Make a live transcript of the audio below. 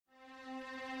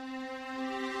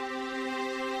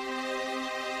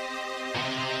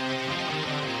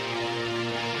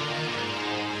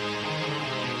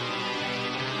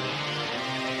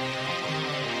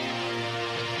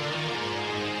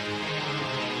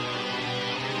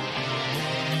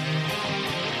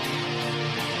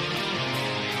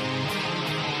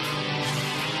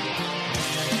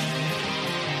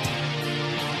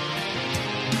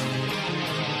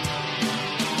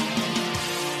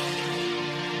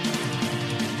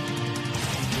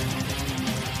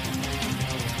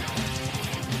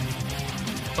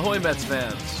Ahoy, Mets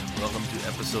fans! Welcome to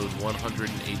episode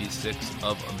 186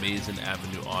 of Amazing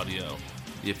Avenue Audio,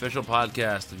 the official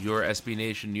podcast of your SB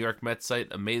Nation New York Mets site,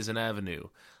 Amazing Avenue.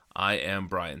 I am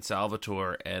Brian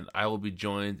Salvatore, and I will be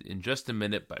joined in just a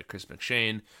minute by Chris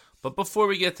McShane. But before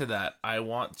we get to that, I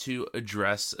want to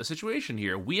address a situation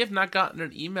here. We have not gotten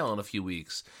an email in a few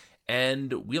weeks,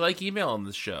 and we like email on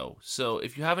this show. So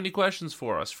if you have any questions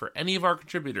for us, for any of our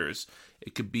contributors,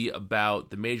 it could be about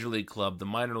the Major League Club, the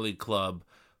Minor League Club,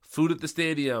 food at the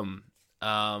stadium,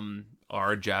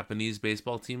 our Japanese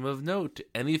baseball team of note,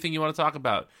 anything you want to talk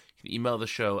about, you can email the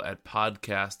show at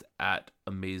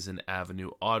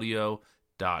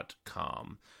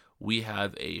podcast@amazingavenueaudio.com. We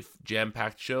have a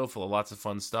jam-packed show full of lots of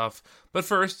fun stuff. But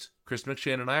first, Chris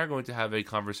McShane and I are going to have a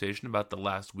conversation about the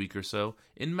last week or so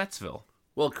in Metsville.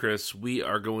 Well, Chris, we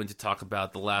are going to talk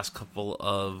about the last couple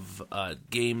of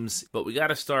games, but we got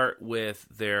to start with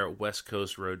their West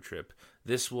Coast road trip.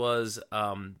 This was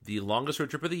the longest road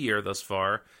trip of the year thus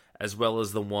far, as well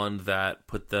as the one that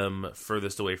put them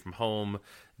furthest away from home.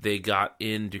 They got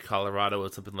into Colorado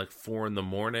at something like 4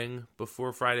 a.m.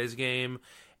 before Friday's game,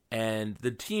 and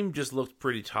the team just looked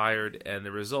pretty tired, and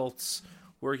the results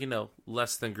were,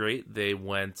 less than great. They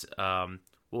went, 4-7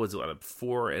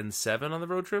 on the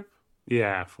road trip?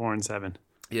 Yeah, 4-7.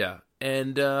 Yeah,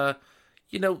 and,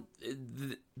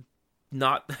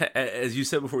 not, as you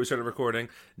said before we started recording,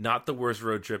 not the worst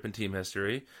road trip in team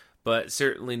history, but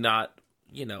certainly not,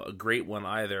 a great one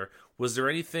either. Was there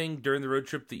anything during the road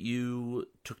trip that you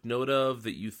took note of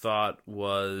that you thought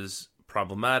was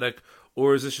problematic,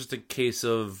 or is this just a case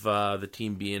of the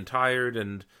team being tired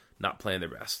and not playing their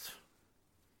best?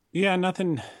 Yeah,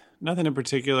 nothing in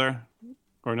particular,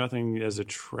 or nothing as a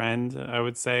trend, I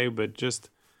would say, but just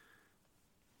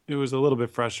it was a little bit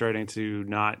frustrating to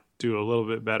not do a little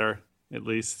bit better, at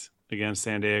least against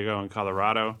San Diego and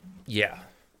Colorado. Yeah.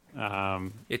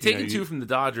 Taking two from the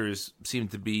Dodgers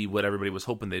seemed to be what everybody was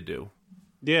hoping they'd do.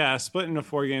 Yeah, splitting a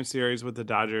 4-game series with the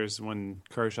Dodgers when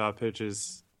Kershaw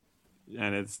pitches,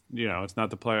 and it's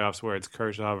not the playoffs where it's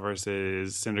Kershaw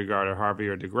versus Syndergaard or Harvey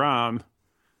or DeGrom,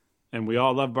 and we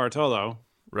all love Bartolo.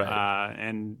 Right.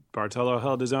 And Bartolo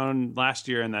held his own last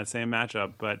year in that same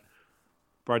matchup, but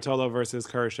Bartolo versus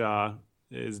Kershaw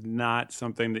is not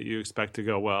something that you expect to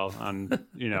go well on,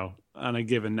 on a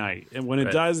given night. And when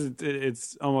it does,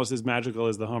 it's almost as magical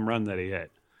as the home run that he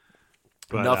hit.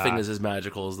 But, nothing is as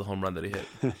magical as the home run that he hit.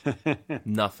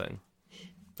 Nothing.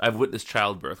 I've witnessed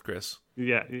childbirth, Chris.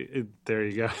 Yeah, there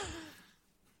you go.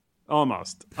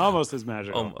 Almost as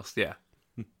magical. Almost, yeah.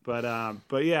 But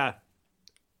yeah,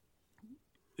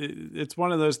 it's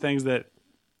one of those things that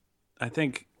I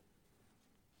think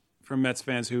for Mets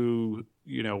fans who,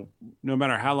 no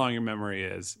matter how long your memory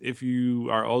is, if you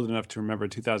are old enough to remember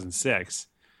 2006,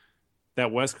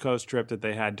 that West Coast trip that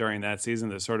they had during that season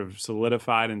that sort of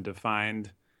solidified and defined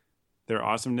their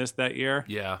awesomeness that year,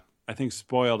 yeah, I think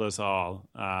spoiled us all.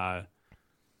 And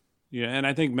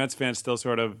I think Mets fans still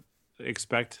sort of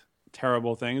expect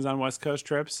terrible things on West Coast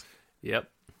trips. Yep.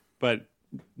 But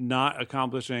not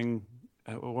accomplishing,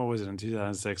 what was it in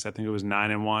 2006? I think it was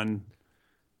 9-1.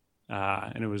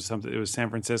 And it was San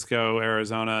Francisco,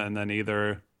 Arizona, and then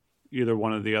either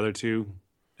one of the other two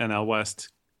NL West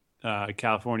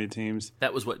California teams.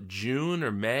 That was what, June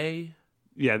or May?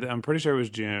 Yeah, I'm pretty sure it was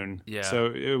June. Yeah. So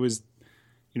it was,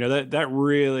 that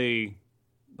really,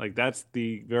 that's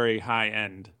the very high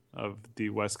end of the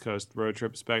West Coast road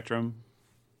trip spectrum.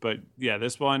 But yeah,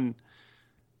 this one,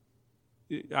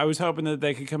 I was hoping that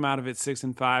they could come out of it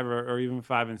 6-5 or even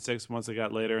 5-6 once they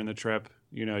got later in the trip.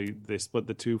 They split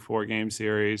the 2 4-game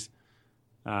series.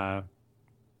 And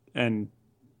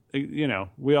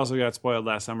we also got spoiled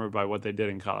last summer by what they did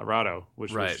in Colorado,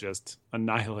 which was just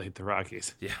annihilate the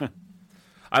Rockies. Yeah.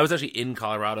 I was actually in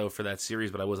Colorado for that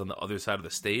series, but I was on the other side of the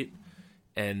state.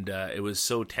 And it was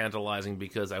so tantalizing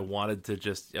because I wanted to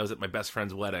I was at my best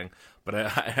friend's wedding, but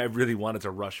I really wanted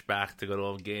to rush back to go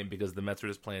to a game because the Mets were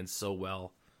just playing so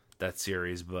well that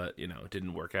series, but, it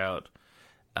didn't work out.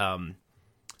 I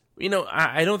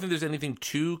don't think there's anything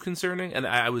too concerning, and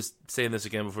I was saying this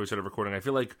again before we started recording. I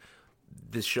feel like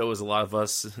this show is a lot of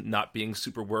us not being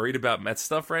super worried about Mets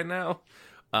stuff right now.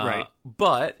 Right.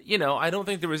 But, I don't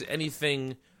think there was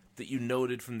anything that you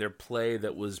noted from their play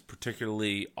that was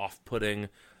particularly off-putting.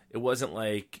 It wasn't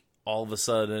like all of a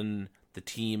sudden the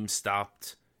team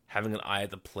stopped having an eye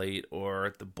at the plate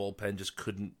or the bullpen just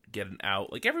couldn't get an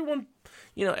out. Like everyone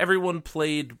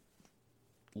played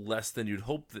less than you'd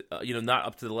hope, not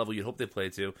up to the level you'd hope they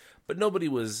played to, but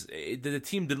the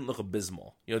team didn't look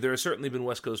abysmal. There have certainly been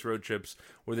West Coast road trips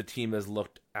where the team has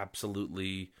looked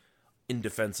absolutely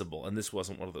indefensible, and this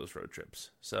wasn't one of those road trips.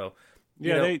 So,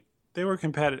 yeah, they were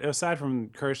competitive. Aside from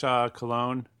Kershaw,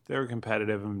 Cologne, they were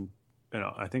competitive, and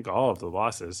I think all of the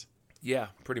losses. Yeah,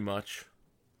 pretty much.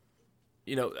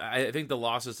 I think the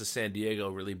losses to San Diego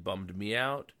really bummed me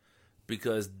out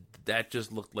because that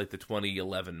just looked like the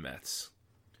 2011 Mets.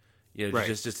 Right.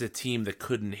 Just a team that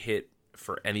couldn't hit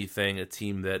for anything, a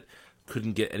team that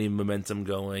couldn't get any momentum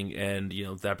going, and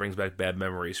that brings back bad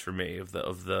memories for me of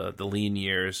the lean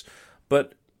years.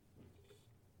 But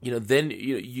then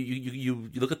you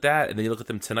look at that, and then you look at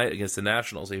them tonight against the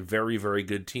Nationals, a very, very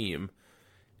good team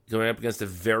going up against a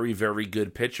very, very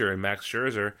good pitcher in Max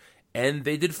Scherzer, and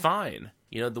they did fine.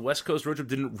 The West Coast road trip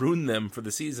didn't ruin them for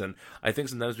the season. I think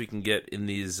sometimes we can get in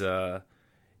these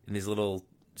little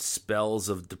spells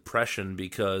of depression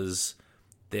because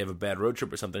they have a bad road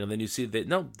trip or something, and then you see that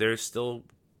no, they're still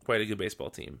quite a good baseball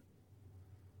team.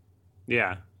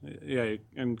 Yeah,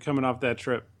 and coming off that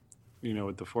trip,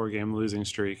 with the 4-game losing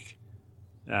streak,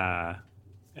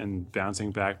 and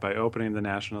bouncing back by opening the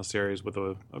National Series with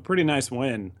a pretty nice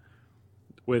win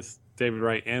with David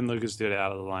Wright and Lucas Duda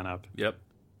out of the lineup. Yep.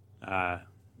 That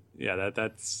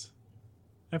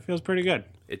feels pretty good.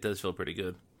 It does feel pretty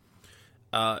good.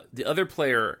 The other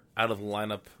player out of the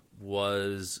lineup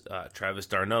was Travis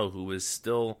d'Arnaud, who is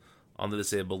still on the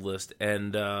disabled list,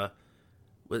 and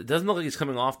it doesn't look like he's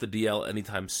coming off the DL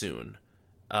anytime soon.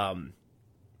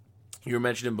 You were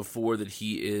mentioning before that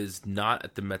he is not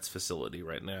at the Mets facility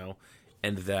right now,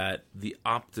 and that the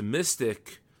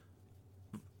optimistic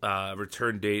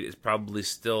return date is probably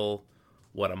still,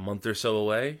 a month or so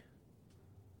away?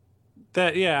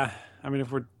 I mean,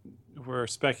 if we're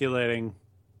speculating,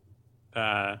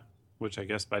 which I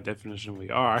guess by definition we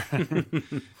are,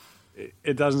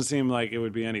 it doesn't seem like it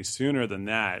would be any sooner than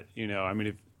that. I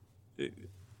mean,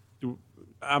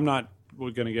 I'm not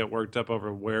going to get worked up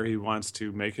over where he wants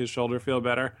to make his shoulder feel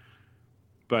better,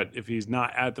 but if he's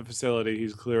not at the facility,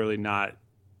 he's clearly not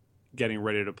getting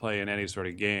ready to play in any sort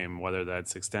of game, whether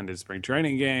that's extended spring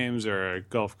training games or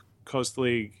Gulf Coast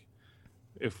League.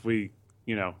 If we,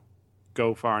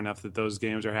 go far enough that those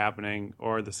games are happening,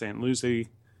 or the St. Lucie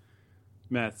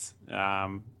Mets,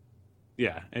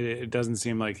 it doesn't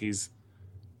seem like he's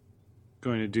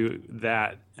going to do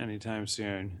that anytime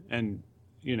soon. And,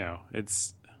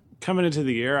 it's coming into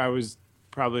the year, I was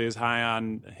probably as high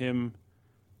on him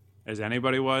as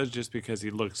anybody was, just because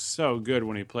he looked so good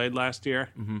when he played last year.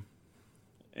 Mm-hmm.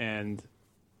 And,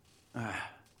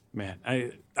 man,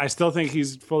 I still think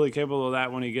he's fully capable of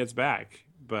that when he gets back.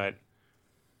 But,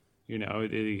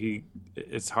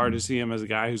 it's hard to see him as a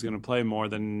guy who's going to play more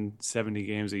than 70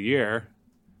 games a year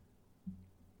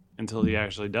until he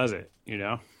actually does it,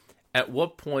 At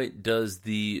what point does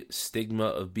the stigma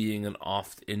of being an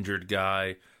oft-injured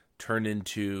guy turn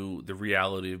into the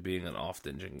reality of being an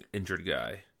oft-injured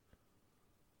guy?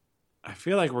 I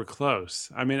feel like we're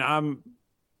close. I mean,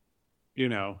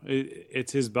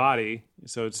 it's his body,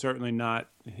 so it's certainly not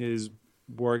his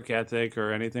work ethic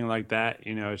or anything like that.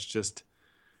 It's just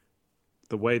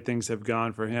the way things have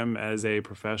gone for him as a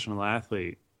professional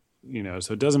athlete.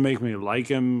 So it doesn't make me like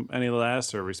him any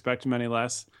less or respect him any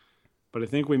less. But I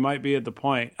think we might be at the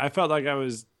point. I felt like I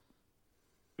was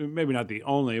maybe not the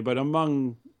only, but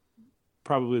among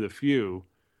probably the few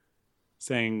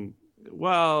saying,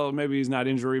 well, maybe he's not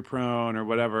injury prone or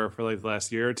whatever for like the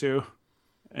last year or two.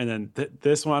 And then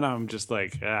this one, I'm just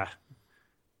like, I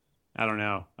don't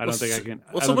know. I don't think I can.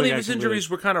 Well, so many of his injuries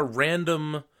were kind of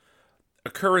random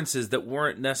occurrences that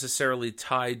weren't necessarily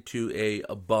tied to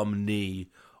a bum knee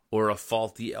or a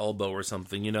faulty elbow or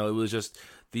something. It was just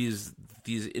these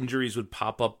injuries would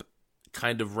pop up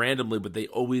kind of randomly, but they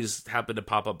always happen to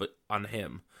pop up on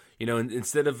him.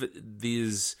 Instead of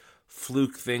these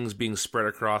fluke things being spread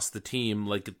across the team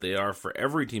like they are for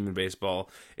every team in baseball,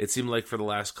 it seemed like for the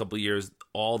last couple of years,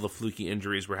 all the fluky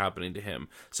injuries were happening to him.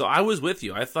 So I was with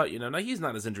you. I thought, now he's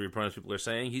not as injury prone as people are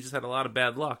saying. He just had a lot of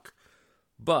bad luck.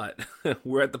 But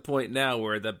we're at the point now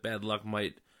where that bad luck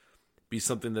might be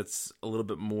something that's a little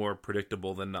bit more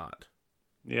predictable than not.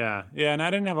 Yeah, and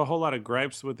I didn't have a whole lot of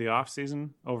gripes with the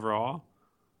offseason overall,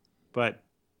 but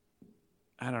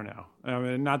I don't know. I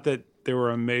mean, not that there were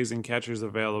amazing catchers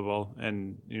available,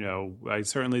 and, I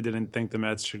certainly didn't think the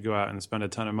Mets should go out and spend a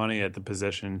ton of money at the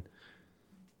position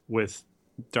with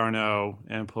d'Arnaud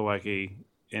and Plawecki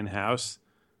in-house,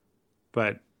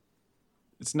 but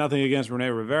it's nothing against Rene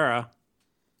Rivera.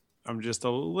 I'm just a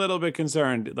little bit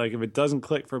concerned. Like, if it doesn't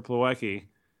click for Plawecki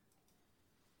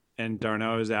and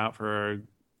d'Arnaud is out for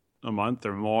a month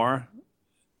or more,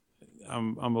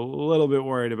 I'm a little bit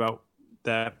worried about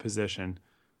that position.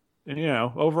 And,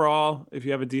 overall, if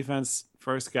you have a defense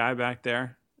first guy back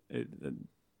there, it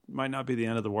might not be the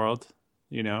end of the world.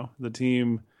 The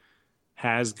team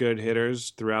has good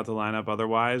hitters throughout the lineup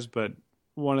otherwise, but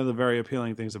one of the very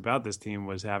appealing things about this team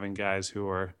was having guys who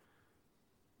are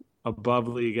above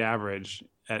league average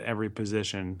at every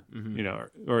position,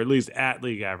 or at least at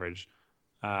league average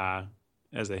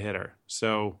as a hitter.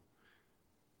 So,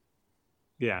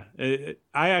 yeah,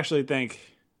 I actually think,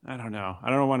 I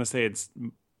don't want to say it's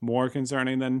more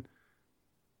concerning than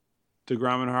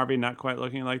DeGrom and Harvey not quite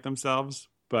looking like themselves,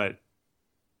 but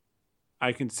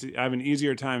I have an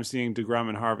easier time seeing DeGrom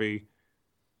and Harvey,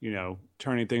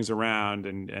 turning things around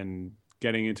and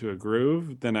getting into a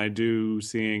groove than I do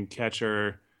seeing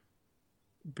catcher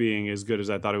being as good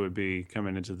as I thought it would be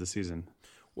coming into the season.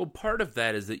 Well, part of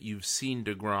that is that you've seen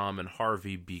DeGrom and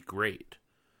Harvey be great.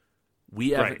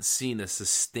 We haven't seen a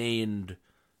sustained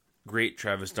great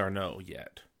Travis d'Arnaud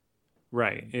yet.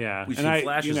 Right, yeah. We've seen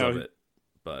flashes of it.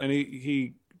 But and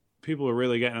he people are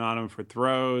really getting on him for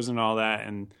throws and all that,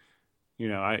 and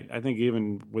I think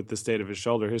even with the state of his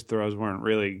shoulder, his throws weren't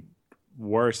really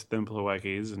worse than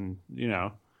Plawecki's, and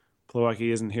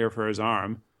Plawecki isn't here for his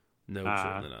arm. No,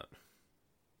 certainly not.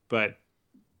 But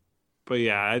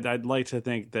yeah, I'd like to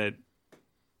think that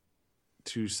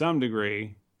to some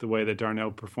degree, the way that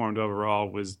d'Arnaud performed overall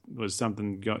was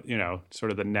something,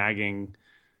 sort of the nagging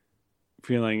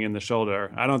feeling in the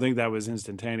shoulder. I don't think that was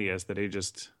instantaneous, that he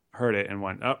just heard it and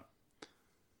went, up.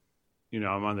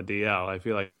 I'm on the DL. I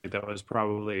feel like that was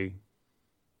probably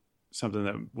something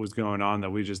that was going on that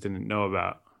we just didn't know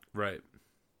about. Right.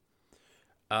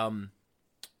 So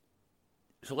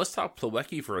let's talk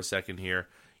Plawecki for a second here.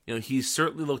 He's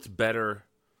certainly looked better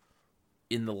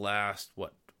in the last,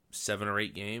 7 or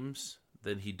 8 games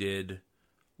than he did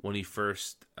when he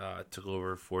first took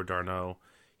over for d'Arnaud.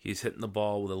 He's hitting the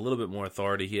ball with a little bit more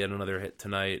authority. He had another hit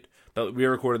tonight. But we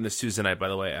are recording this Tuesday night, by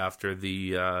the way, after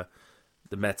the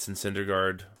Mets and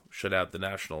Syndergaard shut out the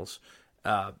Nationals.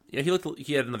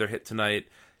 He had another hit tonight.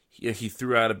 He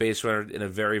threw out a base runner in a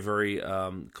very, very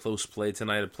close play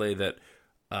tonight, a play that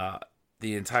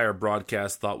the entire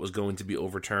broadcast thought was going to be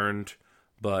overturned,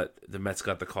 but the Mets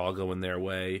got the call going their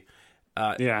way.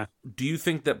 Yeah. Do you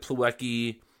think that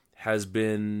Plawecki has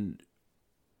been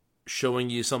showing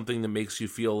you something that makes you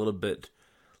feel a little bit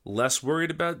less worried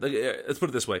about? Let's put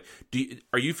it this way: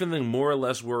 are you feeling more or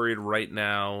less worried right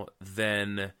now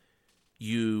than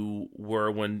you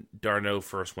were when d'Arnaud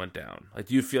first went down? Like,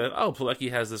 do you feel like, Plawecki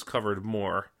has this covered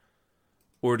more,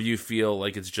 or do you feel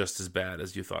like it's just as bad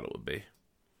as you thought it would be?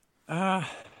 I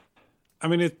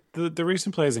mean, the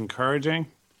recent play is encouraging.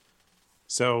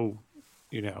 So,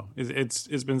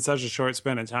 it's been such a short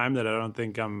span of time that I don't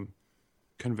think I'm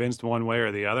convinced one way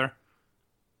or the other.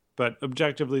 But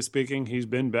objectively speaking, he's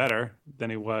been better than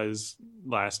he was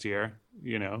last year,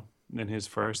 in his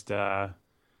first, I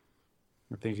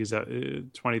think he's at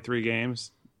 23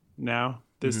 games now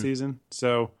this season.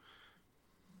 So,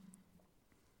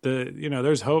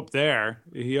 there's hope there.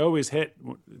 He always hit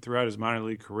throughout his minor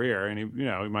league career, and he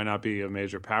might not be a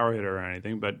major power hitter or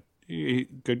anything, but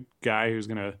good guy who's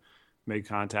going to make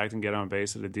contact and get on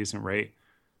base at a decent rate.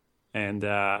 And,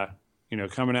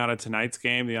 coming out of tonight's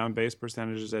game, the on-base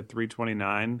percentage is at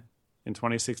 .329 in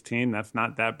 2016. That's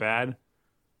not that bad.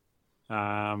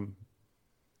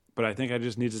 But I think I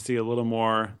just need to see a little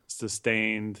more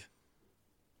sustained,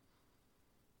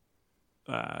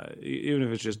 even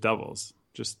if it's just doubles,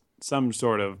 just some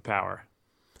sort of power.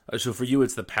 So for you,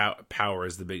 it's the power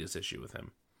is the biggest issue with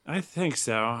him. I think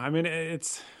so. I mean,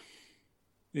 it's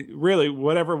really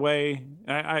whatever way.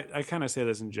 I kind of say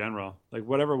this in general. Like,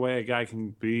 whatever way a guy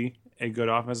can be a good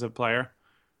offensive player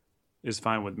is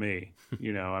fine with me.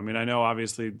 I mean, I know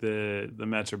obviously the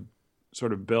Mets are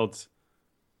sort of built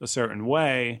a certain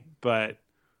way, but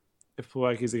if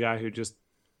Plawecki's a guy who just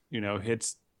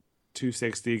hits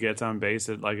 260, gets on base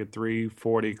at like a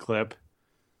 340 clip,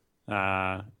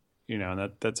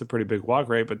 that's a pretty big walk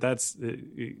rate. But that's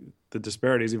the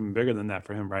disparity is even bigger than that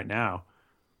for him right now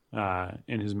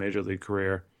in his major league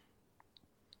career.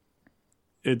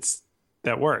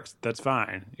 That works. That's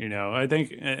fine. I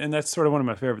think, and that's sort of one of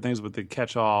my favorite things with the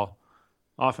catch-all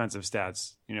offensive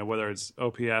stats. Whether it's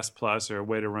OPS plus or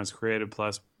weighted runs created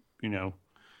plus.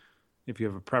 If you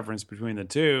have a preference between the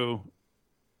two,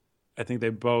 I think they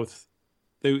both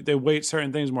they weight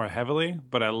certain things more heavily.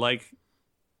 But I like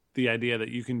the idea that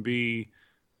you can be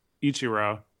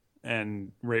Ichiro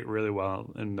and rate really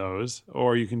well in those,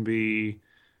 or you can be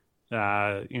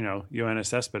Yoenis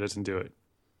Cespedes and do it.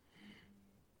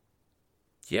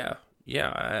 Yeah.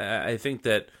 I think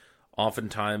that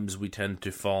oftentimes we tend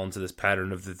to fall into this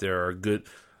pattern of that there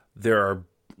are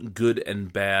good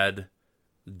and bad,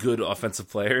 good offensive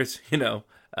players.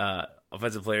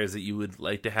 offensive players that you would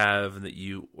like to have and that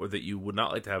you would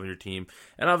not like to have on your team.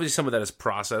 And obviously some of that is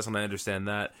process, and I understand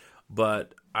that.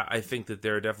 But I think that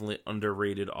there are definitely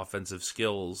underrated offensive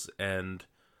skills, and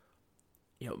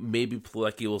maybe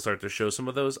Plawecki will start to show some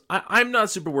of those. I'm not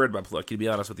super worried about Plawecki, to be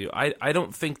honest with you. I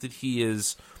don't think that he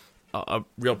is a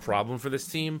real problem for this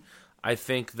team. I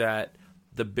think that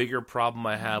the bigger problem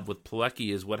I have with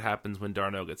Plawecki is what happens when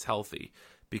d'Arnaud gets healthy.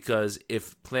 Because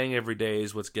if playing every day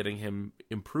is what's getting him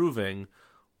improving,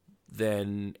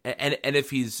 then and if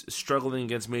he's struggling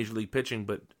against major league pitching,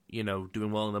 but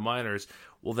doing well in the minors,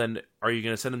 well then are you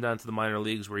going to send him down to the minor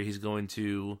leagues where he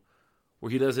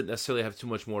doesn't necessarily have too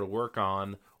much more to work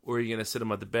on, or are you going to sit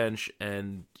him at the bench?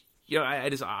 And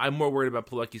I'm more worried about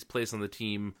Plawecki's place on the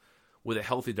team with a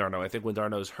healthy d'Arnaud. I think when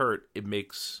d'Arnaud's hurt, he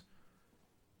makes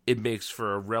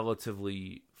for a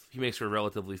relatively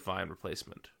fine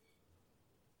replacement.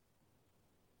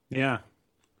 Yeah.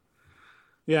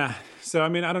 Yeah. So, I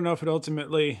mean, I don't know if it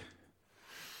ultimately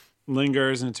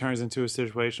lingers and it turns into a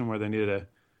situation where they need to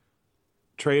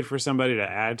trade for somebody to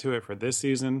add to it for this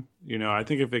season. I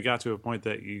think if it got to a point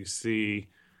that you see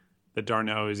that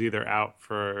d'Arnaud is either out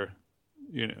for,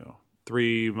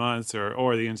 3 months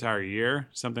or the entire year,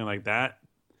 something like that,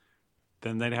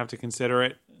 then they'd have to consider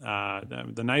it.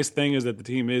 The nice thing is that the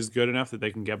team is good enough that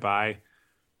they can get by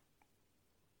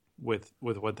with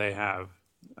what they have.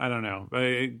 I don't know.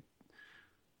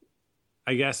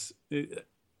 I guess,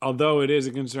 although it is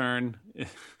a concern,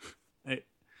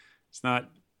 it's not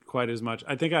quite as much.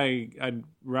 I think I'd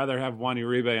rather have Juan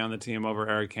Uribe on the team over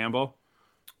Eric Campbell.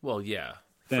 Well, yeah,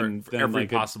 than every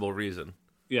possible reason.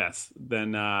 Yes,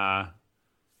 than a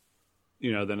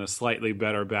slightly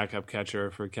better backup catcher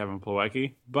for Kevin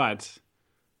Plawecki. But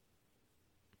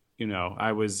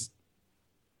I was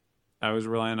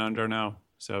relying on d'Arnaud.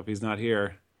 So if he's not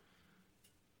here,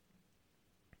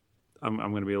 I'm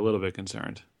going to be a little bit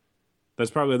concerned.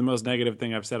 That's probably the most negative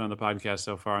thing I've said on the podcast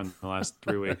so far in the last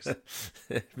 3 weeks.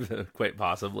 Quite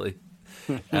possibly.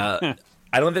 I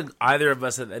don't think either of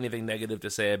us have anything negative to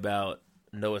say about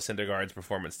Noah Syndergaard's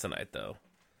performance tonight, though.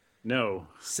 No.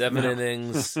 7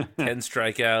 innings, 10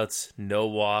 strikeouts, no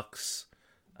walks,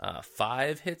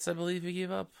 5 hits, I believe he gave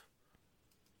up.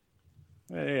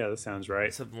 Yeah, that sounds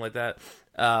right. Something like that.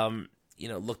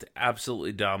 Looked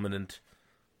absolutely dominant.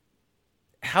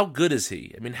 How good is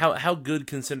he? I mean, how good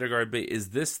can Syndergaard be? Is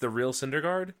this the real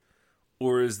Syndergaard,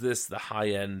 or is this the high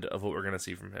end of what we're going to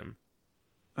see from him?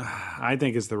 I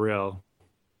think it's the real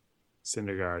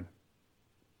Syndergaard.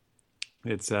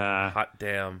 It's hot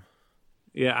damn.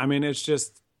 Yeah, I mean, it's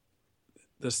just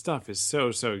the stuff is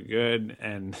so good,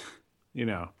 and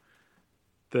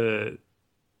the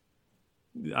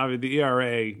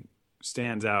ERA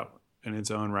stands out in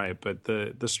its own right, but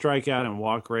the strikeout and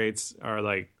walk rates are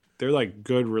they're like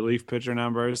good relief pitcher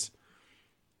numbers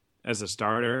as a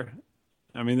starter.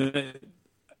 I mean,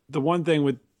 the one thing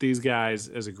with these guys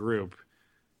as a group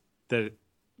that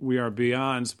we are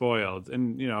beyond spoiled,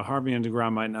 and Harvey and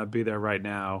DeGrom might not be there right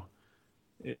now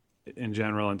in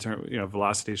general in terms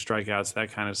velocity, strikeouts,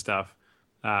 that kind of stuff,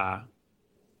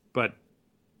 but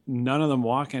none of them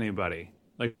walk anybody.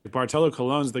 Like Bartolo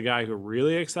Colon's the guy who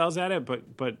really excels at it,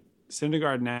 but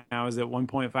Syndergaard now is at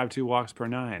 1.52 walks per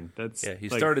 9. He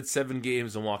started 7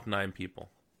 games and walked 9 people.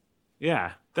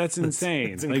 Yeah, that's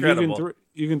insane. It's incredible.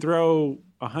 You can throw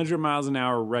 100 miles an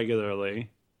hour regularly.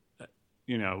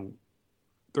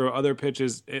 Throw other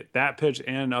pitches, that pitch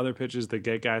and other pitches that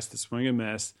get guys to swing and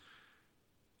miss,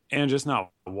 and just not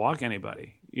walk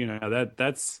anybody.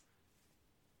 That's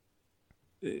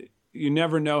you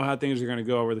never know how things are going to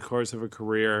go over the course of a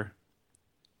career,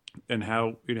 and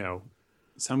how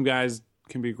some guys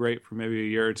can be great for maybe a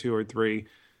year or 2 or 3.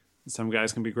 Some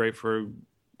guys can be great for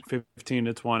 15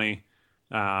 to 20.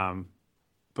 But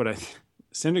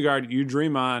Syndergaard, you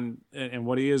dream on, and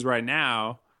what he is right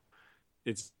now,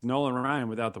 it's Nolan Ryan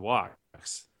without the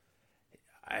walks.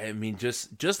 I mean,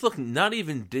 just looking, not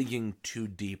even digging too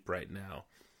deep right now.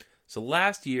 So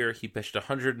last year, he pitched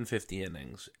 150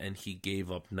 innings, and he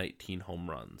gave up 19 home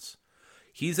runs.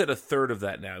 He's at a third of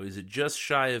that now. He's at just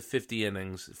shy of 50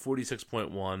 innings,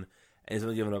 46.1, and he's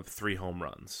only given up 3 home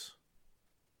runs.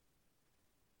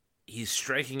 He's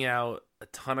striking out a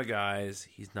ton of guys.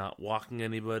 He's not walking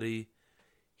anybody.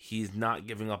 He's not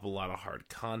giving up a lot of hard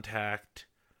contact.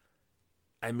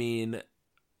 I mean,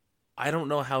 I don't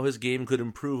know how his game could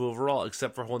improve overall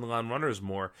except for holding on runners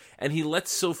more. And he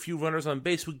lets so few runners on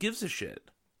base. Who gives a shit?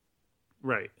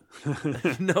 Right.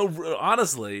 No,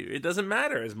 honestly, it doesn't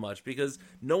matter as much because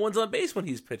no one's on base when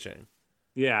he's pitching.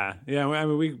 Yeah. I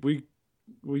mean,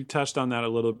 we touched on that a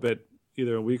little bit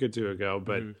either a week or 2 ago,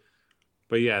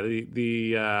 but yeah,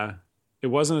 the it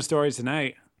wasn't a story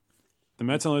tonight. The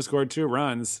Mets only scored 2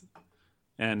 runs,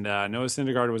 and Noah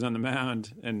Syndergaard was on the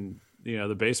mound, and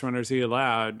the base runners he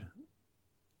allowed,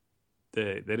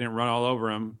 they didn't run all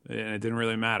over him, and it didn't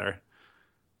really matter.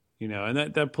 And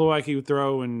that Plawecki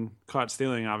throw and caught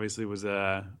stealing obviously was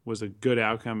a good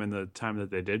outcome in the time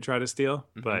that they did try to steal,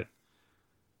 but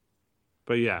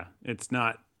yeah, it's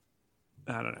not.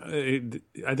 I don't know.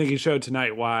 I think he showed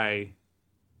tonight why,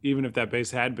 even if that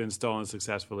base had been stolen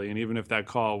successfully, and even if that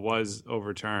call was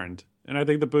overturned, and I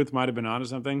think the booth might have been onto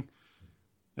something.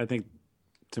 I think,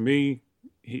 to me,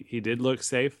 he did look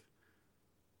safe.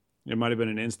 It might have been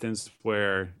an instance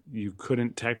where you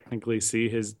couldn't technically see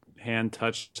his hand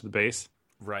touch the base.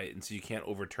 Right, and so you can't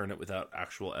overturn it without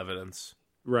actual evidence.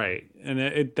 Right,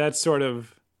 and that's sort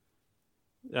of.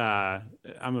 I'm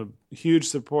a huge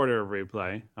supporter of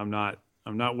replay. I'm not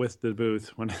with the booth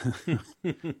when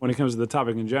when it comes to the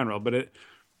topic in general, but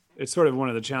it's sort of one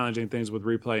of the challenging things with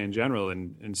replay in general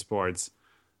in sports.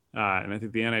 And I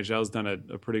think the NHL's done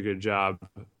a pretty good job.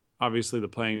 Obviously, the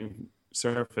playing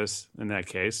surface in that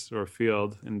case, or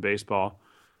field in baseball,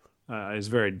 is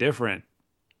very different.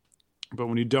 But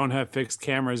when you don't have fixed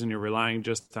cameras and you're relying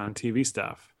just on TV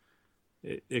stuff,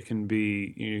 it can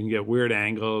be, you can get weird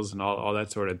angles and all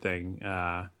that sort of thing,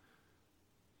 where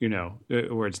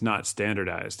it's not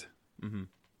standardized. Mm-hmm.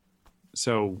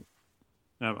 So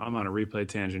I'm on a replay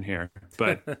tangent here,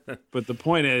 but the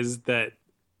point is that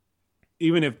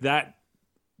even if that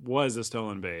was a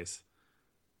stolen base,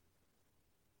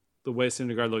 the way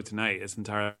Syndergaard looked tonight, it's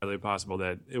entirely possible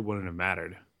that it wouldn't have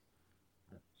mattered.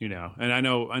 And I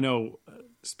know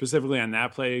specifically on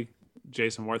that play,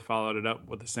 Jason Worth followed it up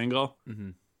with a single,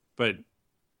 but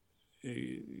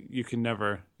you can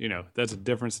never, that's a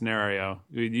different scenario.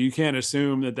 You can't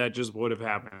assume that just would have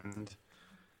happened.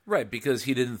 Right, because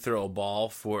he didn't throw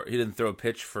a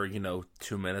pitch for,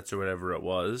 2 minutes or whatever it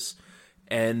was.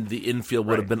 And the infield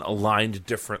would have been aligned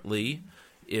differently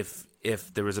if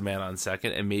there was a man on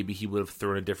second, and maybe he would have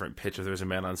thrown a different pitch if there was a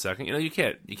man on second. You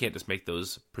can't just make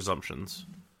those presumptions.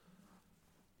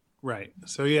 Right.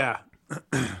 So yeah,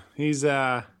 he's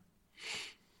the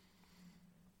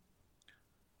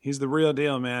real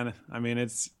deal, man. I mean,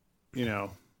 it's,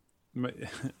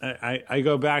 I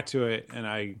go back to it and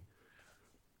I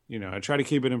try to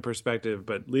keep it in perspective,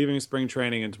 but leaving spring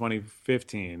training in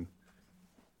 2015,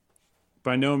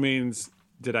 by no means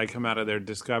did I come out of there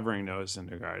discovering Noah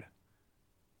Syndergaard.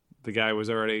 The guy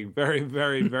was already very,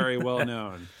 very, very well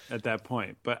known at that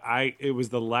point, but it was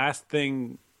the last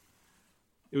thing.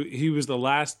 He was the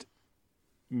last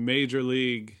major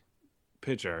league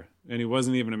pitcher, and he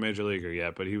wasn't even a major leaguer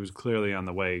yet, but he was clearly on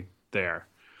the way there.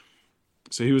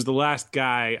 So he was the last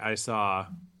guy I saw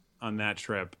on that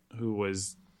trip who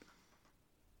was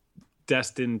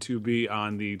destined to be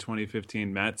on the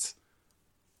 2015 Mets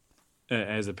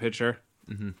as a pitcher.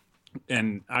 Mm-hmm.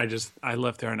 And I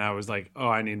left there and I was like, oh,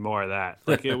 I need more of that.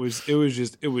 Like it was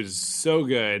so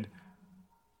good.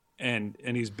 And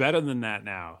he's better than that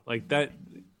now. Like that,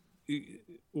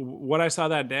 what I saw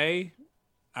that day,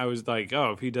 I was like,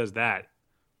 oh, if he does that,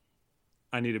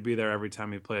 I need to be there every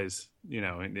time he plays,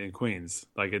 in Queens.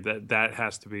 Like that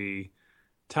has to be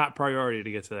top priority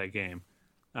to get to that game.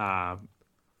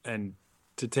 And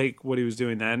to take what he was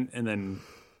doing then and then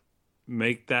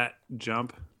make that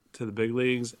jump to the big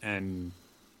leagues and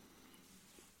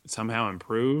somehow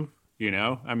improve,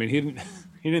 I mean, he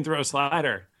didn't throw a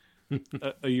slider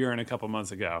a year and a couple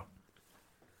months ago.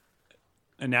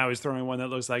 And now he's throwing one that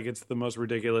looks like it's the most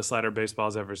ridiculous slider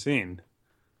baseball's ever seen.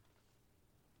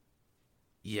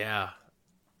 Yeah.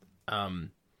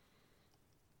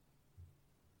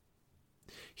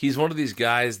 He's one of these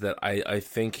guys that I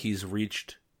think he's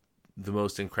reached the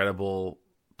most incredible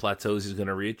plateaus he's going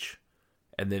to reach,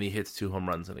 and then he hits 2 home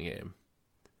runs in a game.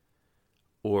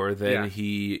 Or then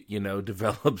he,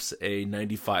 develops a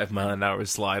 95-mile-an-hour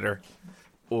slider.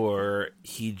 Or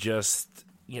he just,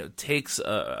 takes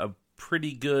a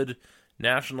pretty good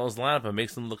Nationals lineup and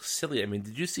makes them look silly. I mean,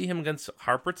 did you see him against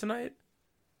Harper tonight?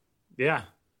 Yeah.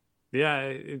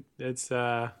 Yeah, it's,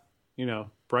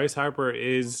 Bryce Harper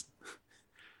is...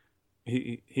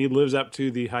 He lives up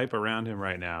to the hype around him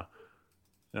right now.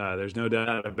 There's no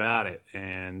doubt about it.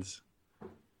 And,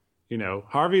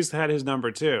 Harvey's had his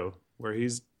number too, where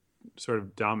he's sort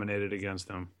of dominated against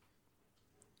them.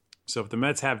 So if the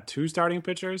Mets have 2 starting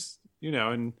pitchers,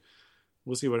 and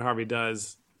we'll see what Harvey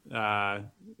does, well,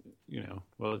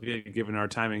 given our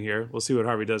timing here, we'll see what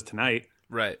Harvey does tonight.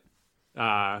 Right.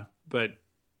 But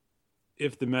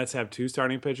if the Mets have 2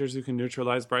 starting pitchers who can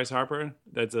neutralize Bryce Harper,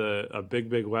 that's a big,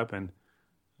 big weapon.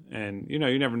 And, you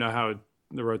never know how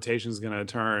the rotation is going to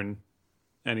turn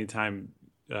anytime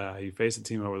you face a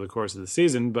team over the course of the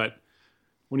season, but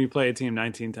when you play a team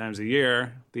 19 times a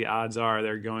year, the odds are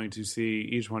they're going to see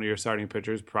each one of your starting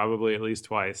pitchers probably at least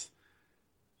twice.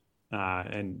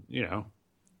 And,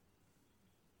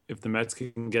 if the Mets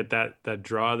can get that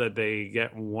draw that they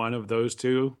get one of those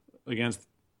two against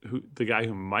the guy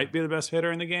who might be the best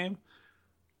hitter in the game,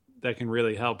 that can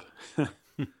really help.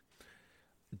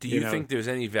 Do you think there's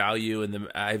any value in them?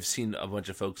 I've seen a bunch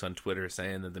of folks on Twitter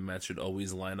saying that the Mets should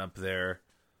always line up their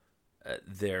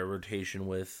rotation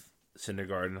with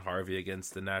Syndergaard and Harvey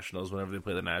against the Nationals whenever they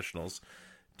play the Nationals.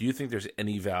 Do you think there's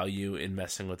any value in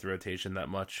messing with the rotation that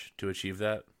much to achieve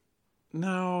that?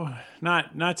 No,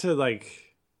 not to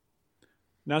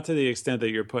the extent that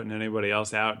you're putting anybody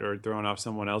else out or throwing off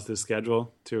someone else's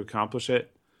schedule to accomplish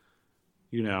it.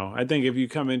 I think if you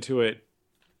come into it,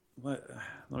 let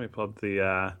me pull up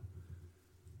the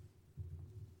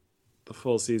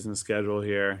full season schedule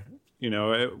here.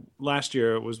 Last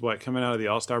year it was coming out of the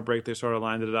All-Star break, they sort of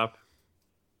lined it up.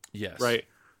 Yes. Right.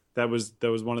 That was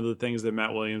one of the things that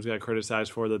Matt Williams got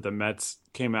criticized for, that the Mets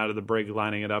came out of the break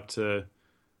lining it up to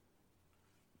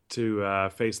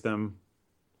face them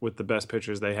with the best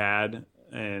pitchers they had,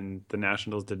 and the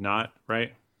Nationals did not,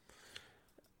 right?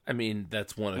 I mean,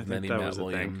 that's one of many Matt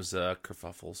Williams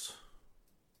kerfuffles.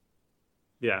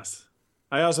 Yes.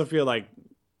 I also feel like,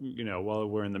 while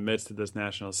we're in the midst of this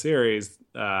National Series,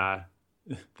 the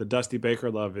Dusty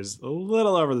Baker love is a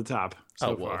little over the top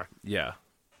so far. Yeah.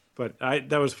 But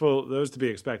that was to be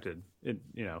expected,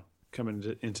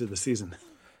 coming into the season.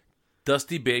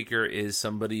 Dusty Baker is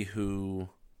somebody who...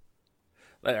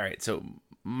 All right, so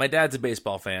my dad's a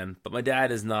baseball fan, but my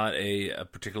dad is not a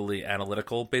particularly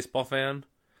analytical baseball fan.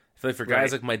 I feel like for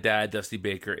guys like my dad, Dusty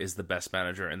Baker is the best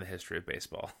manager in the history of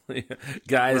baseball.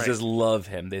 Guys just love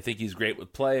him. They think he's great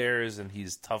with players, and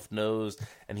he's tough-nosed,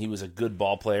 and he was a good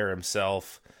ball player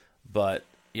himself. But,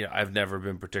 I've never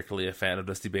been particularly a fan of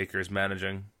Dusty Baker's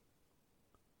managing.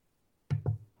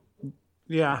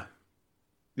 Yeah.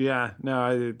 Yeah, no,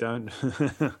 I don't.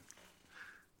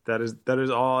 That is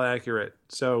all accurate.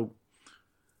 So,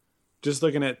 just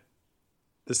looking at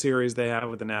the series they have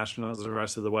with the Nationals the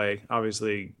rest of the way,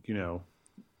 obviously,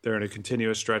 they're in a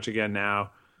continuous stretch again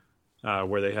now,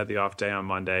 where they had the off day on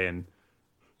Monday, and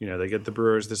they get the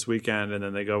Brewers this weekend, and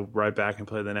then they go right back and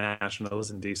play the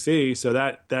Nationals in DC. So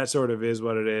that sort of is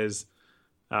what it is.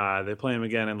 They play them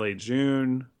again in late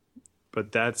June,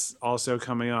 but that's also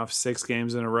coming off 6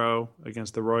 games in a row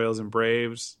against the Royals and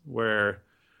Braves, where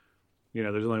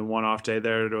there's only one off day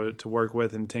there to work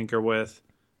with and tinker with.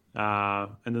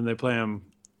 And then they play them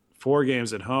 4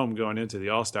 games at home going into the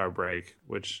All-Star break,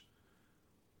 which,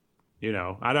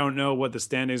 I don't know what the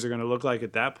standings are going to look like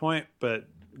at that point, but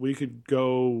we could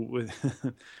go with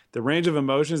the range of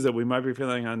emotions that we might be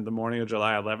feeling on the morning of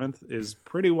July 11th is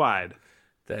pretty wide.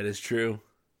 That is true.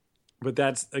 But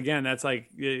that's like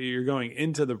you're going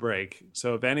into the break.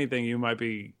 So if anything, you might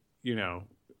be,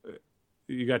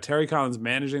 you got Terry Collins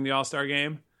managing the All-Star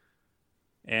game,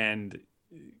 and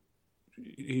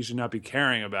he should not be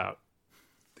caring about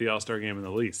the All-Star game in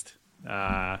the least.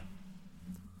 And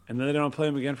then they don't play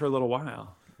him again for a little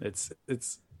while. It's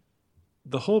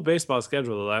the whole baseball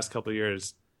schedule the last couple of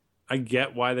years. I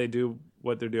get why they do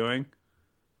what they're doing.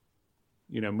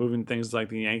 Moving things like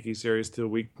the Yankee series to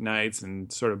weeknights and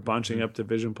sort of bunching up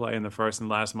division play in the first and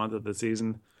last month of the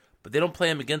season. But they don't play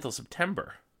him again until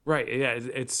September. Right. Yeah.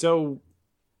 It's so,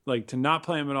 to not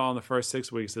play him at all in the first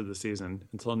 6 weeks of the season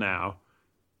until now,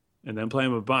 and then play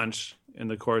him a bunch in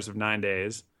the course of 9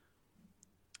 days,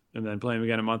 and then play him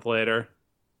again a month later,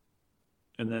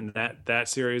 and then that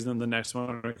series and the next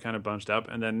one are kind of bunched up,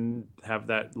 and then have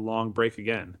that long break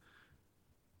again.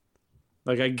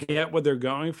 I get what they're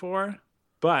going for,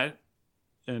 but,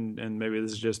 and maybe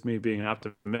this is just me being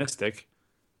optimistic,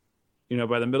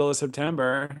 by the middle of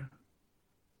September,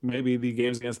 maybe the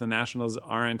games against the Nationals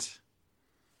aren't,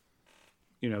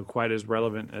 quite as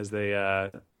relevant as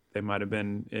they might have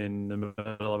been in the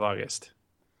middle of August.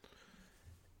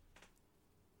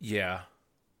 Yeah.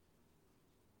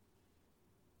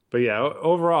 But yeah,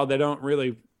 overall, they don't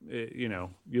really, you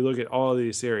look at all of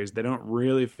these series, they don't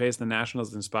really face the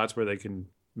Nationals in spots where they can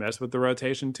mess with the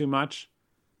rotation too much.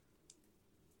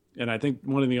 And I think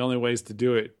one of the only ways to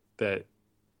do it that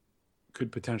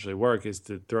could potentially work is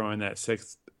to throw in that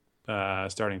 6th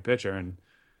starting pitcher. And,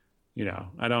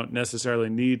 I don't necessarily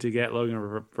need to get Logan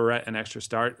Verrett an extra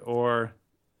start, or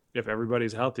if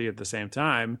everybody's healthy at the same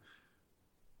time,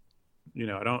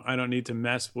 I don't need to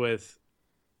mess with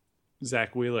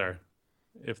Zach Wheeler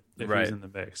if he's in the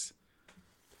mix.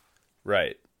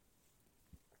 Right.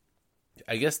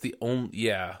 I guess the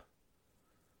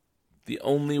The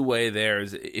only way there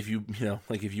is if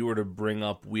if you were to bring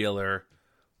up Wheeler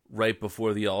right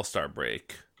before the All-Star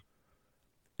break,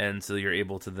 and so you're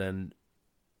able to then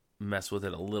mess with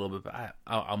it a little bit. But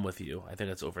I'm with you. I think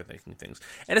that's overthinking things.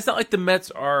 And it's not like the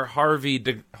Mets are Harvey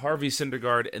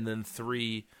Syndergaard and then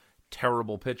 3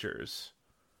 terrible pitchers.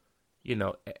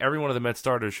 Every one of the Mets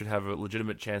starters should have a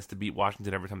legitimate chance to beat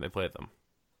Washington every time they play them.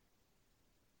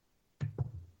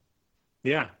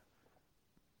 Yeah.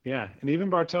 And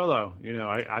even Bartolo,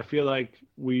 I feel like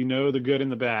we know the good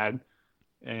and the bad,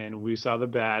 and we saw the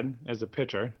bad as a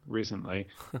pitcher recently.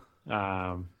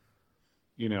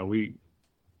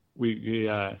 We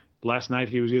last night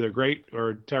he was either great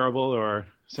or terrible or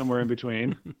somewhere in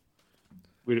between.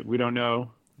 We don't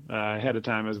know ahead of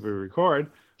time as we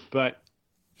record, but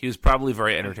he was probably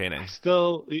very entertaining.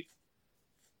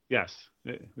 Yes,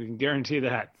 we can guarantee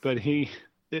that. But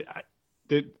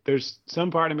there's some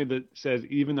part of me that says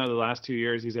even though the last 2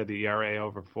 years he's had the ERA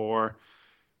over 4,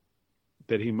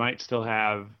 that he might still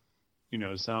have,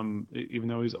 some, even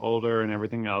though he's older and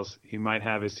everything else, he might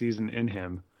have a season in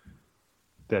him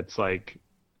that's like,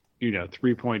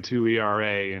 3.2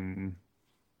 ERA and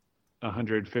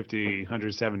 150,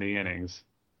 170 innings,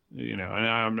 and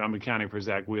I'm accounting for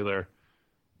Zach Wheeler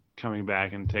coming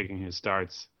back and taking his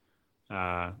starts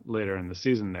later in the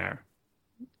season there.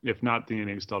 If not, the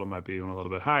innings total might be even a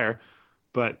little bit higher,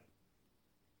 but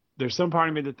there's some part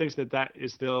of me that thinks that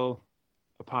is still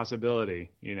a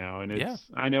possibility, and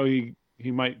I know he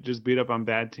might just beat up on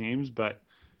bad teams, but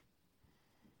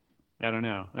I don't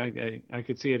know. I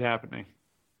could see it happening.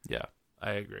 Yeah,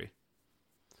 I agree.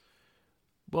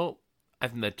 Well, I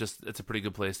think it's a pretty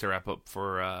good place to wrap up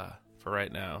for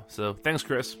right now. So thanks,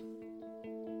 Chris.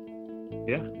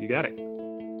 Yeah, you got it.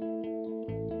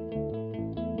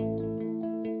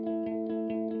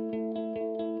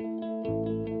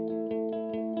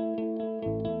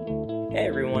 Hey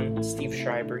everyone, Steve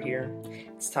Schreiber here.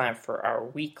 It's time for our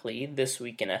weekly This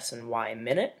Week in SNY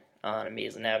Minute on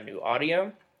Amazing Avenue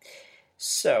Audio.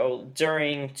 So,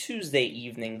 during Tuesday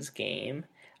evening's game,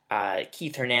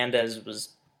 Keith Hernandez was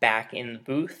back in the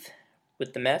booth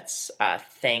with the Mets.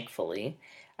 Thankfully,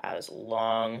 it was a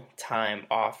long time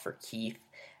off for Keith,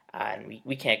 and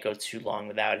we can't go too long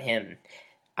without him.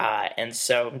 And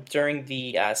so, during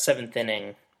the 7th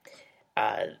inning,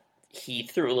 he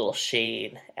threw a little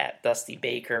shade at Dusty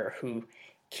Baker, who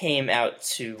came out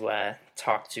to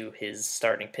talk to his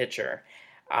starting pitcher.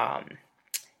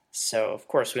 So, of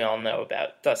course, we all know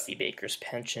about Dusty Baker's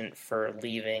penchant for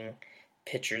leaving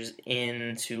pitchers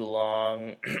in too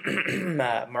long.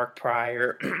 Mark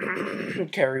Pryor,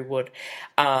 Kerry Wood.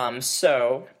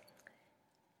 So,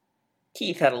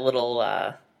 Keith had a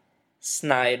little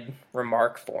snide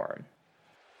remark for him.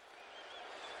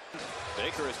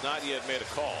 Baker has not yet made a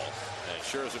call, and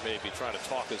Scherzer may be trying to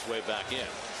talk his way back in.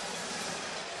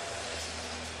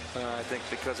 I think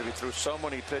because he threw so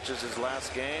many pitches his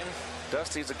last game,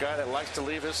 Dusty's a guy that likes to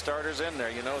leave his starters in there.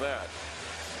 You know that.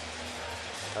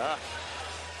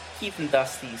 Keith and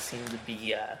Dusty seem to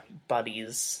be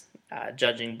buddies,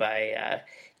 judging by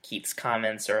Keith's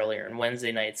comments earlier in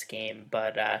Wednesday night's game,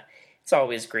 but it's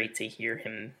always great to hear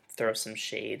him throw some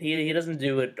shade. He doesn't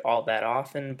do it all that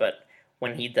often, but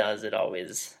when he does, it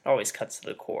always cuts to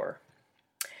the core.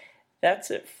 That's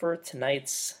it for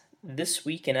tonight's This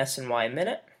Week in SNY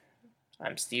Minute.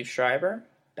 I'm Steve Schreiber.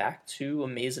 Back to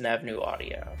Amazing Avenue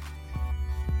Audio.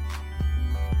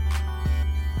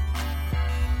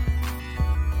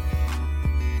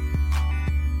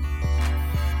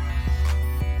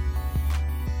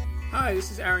 Hi, this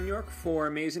is Aaron York for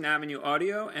Amazing Avenue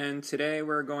Audio, and today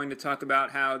we're going to talk about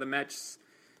how the Mets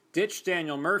ditched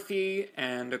Daniel Murphy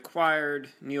and acquired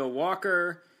Neil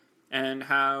Walker, and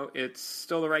how it's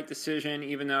still the right decision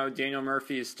even though Daniel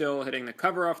Murphy is still hitting the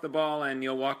cover off the ball and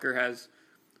Neil Walker has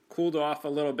cooled off a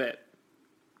little bit.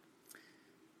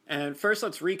 And first,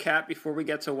 let's recap before we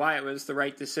get to why it was the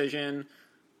right decision.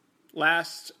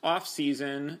 Last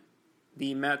offseason,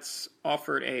 the Mets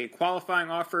offered a qualifying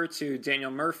offer to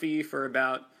Daniel Murphy for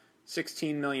about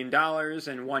 $16 million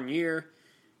in 1 year.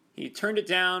 He turned it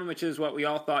down, which is what we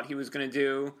all thought he was going to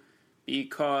do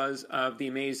because of the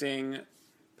amazing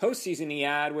postseason he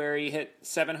had where he hit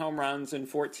 7 home runs in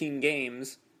 14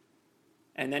 games.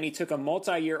 And then he took a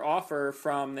multi-year offer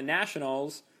from the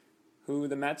Nationals, who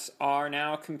the Mets are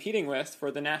now competing with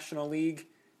for the National League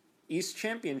East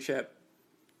Championship.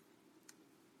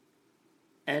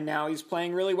 And now he's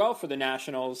playing really well for the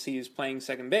Nationals. He's playing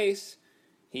second base.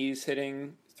 He's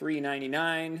hitting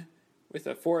 .399 with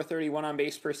a .431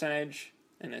 on-base percentage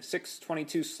and a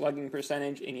 .622 slugging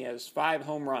percentage, and he has 5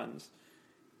 home runs.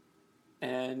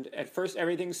 And at first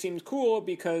everything seemed cool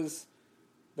because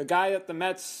The guy that the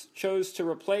Mets chose to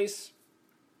replace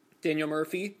Daniel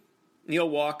Murphy, Neil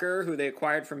Walker, who they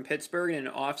acquired from Pittsburgh in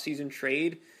an offseason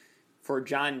trade for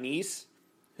John Neese,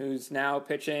 who's now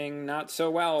pitching not so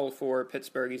well for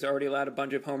Pittsburgh. He's already allowed a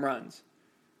bunch of home runs.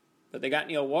 But they got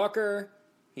Neil Walker.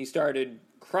 He started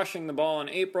crushing the ball in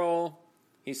April.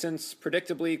 He's since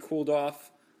predictably cooled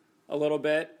off a little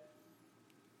bit.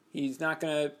 He's not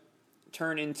going to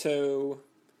turn into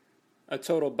a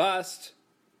total bust.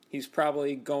 He's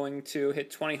probably going to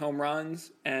hit 20 home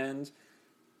runs and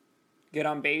get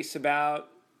on base about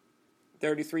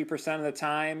 33% of the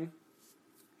time,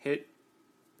 hit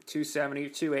 270,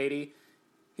 280.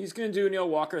 He's going to do Neil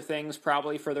Walker things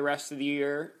probably for the rest of the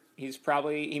year.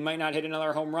 He might not hit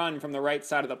another home run from the right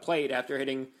side of the plate after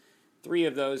hitting 3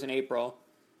 of those in April.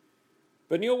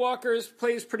 But Neil Walker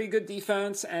plays pretty good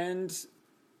defense,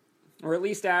 or at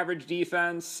least average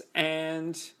defense,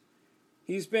 and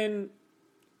he's been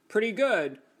pretty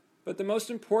good. But the most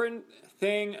important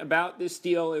thing about this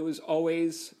deal, it was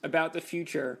always about the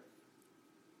future.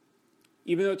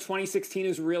 Even though 2016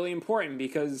 is really important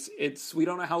because we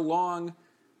don't know how long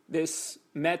this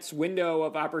Mets window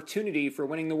of opportunity for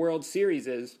winning the World Series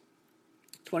is.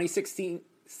 2016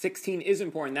 is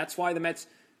important. That's why the Mets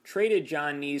traded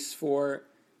John Neese for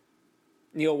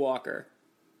Neil Walker.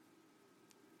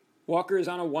 Walker is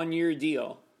on a 1-year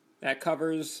deal. That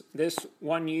covers this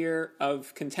 1 year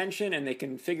of contention, and they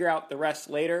can figure out the rest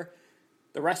later.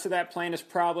 The rest of that plan is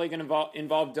probably going to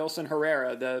involve Dilson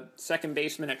Herrera, the second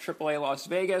baseman at AAA Las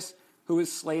Vegas, who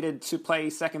is slated to play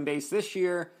second base this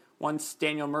year once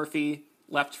Daniel Murphy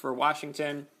left for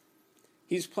Washington.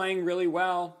 He's playing really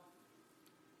well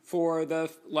for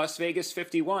the Las Vegas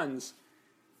 51s.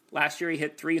 Last year he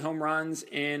hit 3 home runs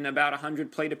in about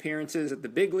 100 plate appearances at the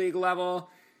big league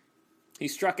level. He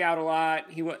struck out a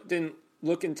lot. He didn't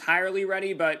look entirely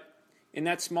ready, but in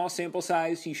that small sample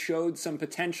size, he showed some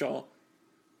potential.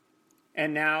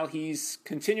 And now he's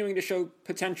continuing to show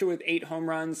potential with 8 home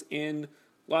runs in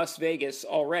Las Vegas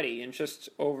already in just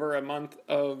over a month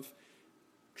of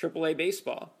AAA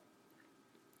baseball.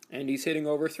 And he's hitting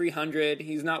over 300.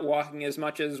 He's not walking as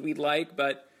much as we'd like,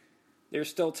 but there's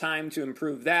still time to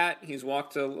improve that. He's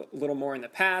walked a little more in the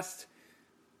past.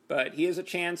 But he has a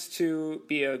chance to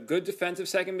be a good defensive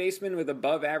second baseman with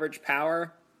above average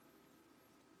power.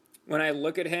 When I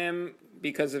look at him,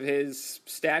 because of his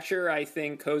stature, I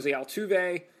think Jose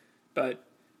Altuve. But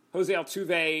Jose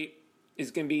Altuve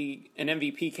is going to be an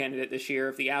MVP candidate this year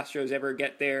if the Astros ever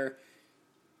get their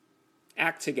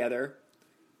act together.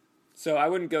 So I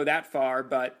wouldn't go that far,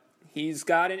 but he's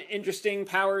got an interesting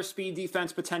power, speed,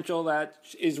 defense potential that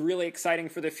is really exciting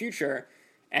for the future.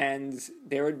 And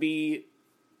there would be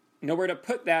nowhere to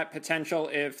put that potential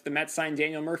if the Mets signed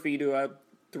Daniel Murphy to a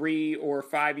 3 or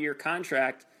 5 year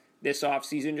contract this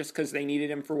offseason just because they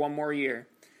needed him for 1 more year.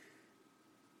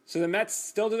 So the Mets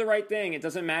still do the right thing. It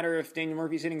doesn't matter if Daniel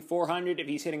Murphy's hitting 400, if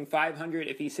he's hitting 500,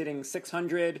 if he's hitting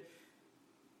 600.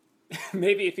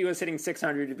 Maybe if he was hitting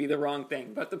 600, it'd be the wrong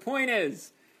thing. But the point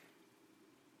is,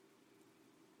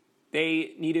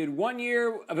 they needed 1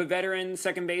 year of a veteran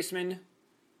second baseman.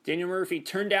 Daniel Murphy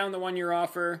turned down the 1 year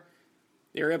offer.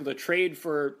 They were able to trade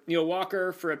for Neil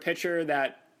Walker for a pitcher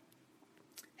that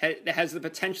has the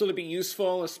potential to be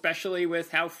useful, especially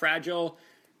with how fragile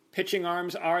pitching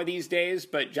arms are these days.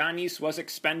 But John Neese was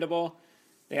expendable.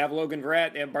 They have Logan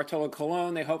Verrett. They have Bartolo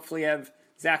Colon. They hopefully have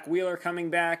Zach Wheeler coming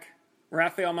back.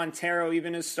 Rafael Montero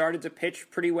even has started to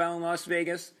pitch pretty well in Las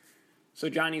Vegas. So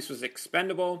John Neese was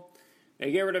expendable.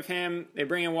 They get rid of him. They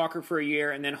bring in Walker for a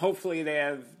year. And then hopefully they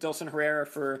have Dilson Herrera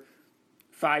for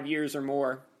 5 years or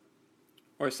more.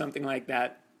 Or something like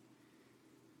that.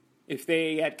 If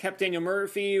they had kept Daniel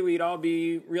Murphy, we'd all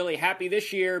be really happy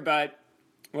this year, but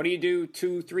what do you do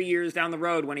 2-3 years down the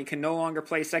road when he can no longer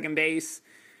play second base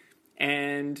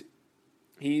and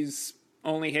he's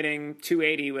only hitting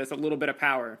 280 with a little bit of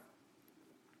power?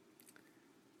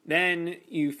 Then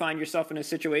you find yourself in a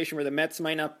situation where the Mets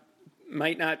might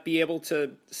not be able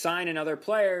to sign another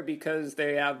player because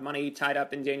they have money tied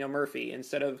up in Daniel Murphy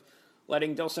instead of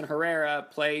letting Dilson Herrera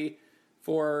play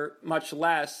for much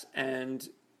less and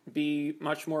be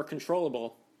much more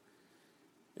controllable.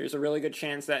 There's a really good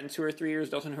chance that in 2 or 3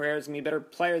 years, Dilson Herrera is going to be a better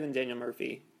player than Daniel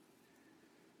Murphy.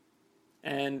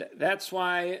 And that's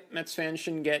why Mets fans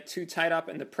shouldn't get too tied up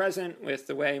in the present with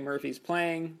the way Murphy's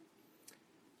playing.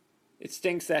 It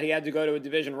stinks that he had to go to a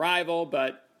division rival,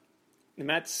 but the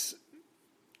Mets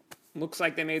looks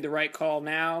like they made the right call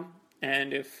now.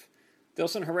 And if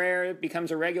Dilson Herrera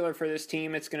becomes a regular for this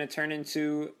team, it's going to turn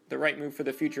into the right move for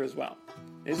the future as well.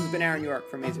 This has been Aaron York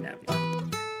from Amazing Avenue.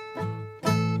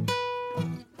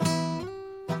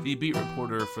 The beat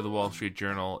reporter for the Wall Street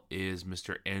Journal is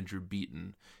Mr. Andrew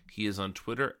Beaton. He is on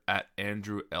Twitter at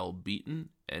Andrew L. Beaton,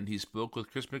 and he spoke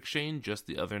with Chris McShane just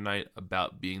the other night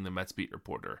about being the Mets beat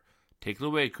reporter. Take it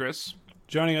away, Chris.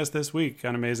 Joining us this week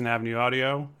on Amazing Avenue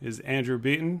Audio is Andrew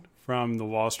Beaton from the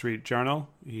Wall Street Journal.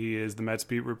 He is the Mets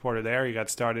beat reporter there. He got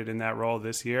started in that role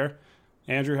this year.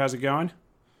 Andrew, how's it going?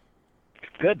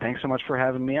 Good. Thanks so much for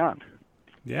having me on.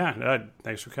 Yeah,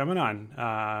 thanks for coming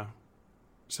on.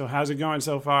 So how's it going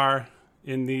so far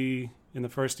in the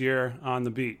first year on the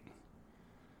beat?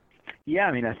 Yeah,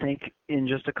 I mean, I think in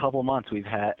just a couple months we've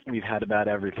had about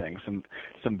everything.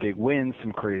 Some big wins,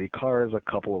 some crazy cars, a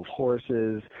couple of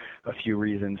horses, a few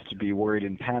reasons to be worried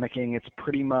and panicking. It's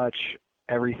pretty much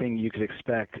everything you could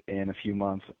expect in a few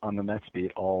months on the Mets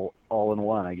beat, all in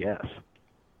one, I guess.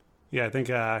 Yeah, I think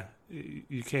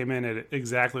you came in at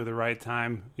exactly the right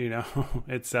time. You know,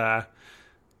 it's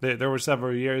there were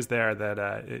several years there that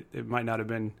it might not have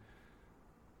been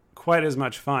quite as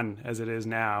much fun as it is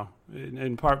now,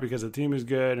 in part because the team is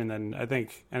good, and then I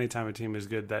think anytime a team is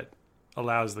good, that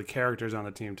allows the characters on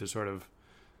the team to sort of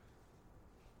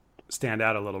stand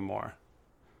out a little more.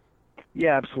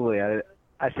 Yeah, absolutely.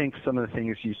 I think some of the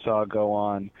things you saw go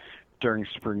on during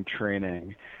spring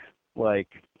training, like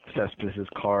Cespedes'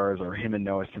 cars or him and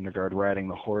Noah Syndergaard riding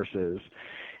the horses,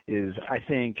 is, I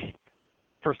think,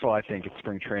 first of all, I think it's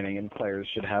spring training and players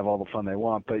should have all the fun they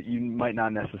want, but you might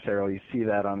not necessarily see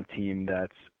that on a team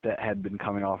that had been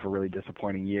coming off a really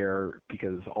disappointing year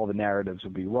because all the narratives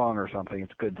would be wrong or something.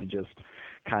 It's good to just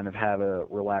kind of have a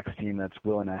relaxed team that's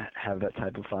willing to have that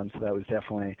type of fun. So that was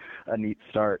definitely a neat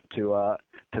start to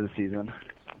the season.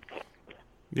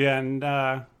 Yeah,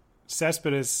 and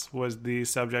Cespedes was the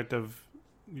subject of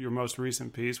your most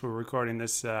recent piece. We're recording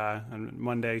this on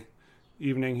Monday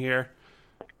evening here.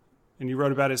 And you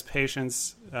wrote about his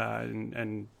patience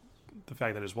and the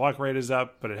fact that his walk rate is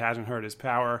up, but it hasn't hurt his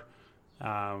power.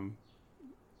 I'm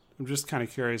just kind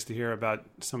of curious to hear about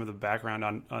some of the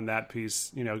background on that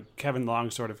piece. You know, Kevin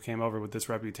Long sort of came over with this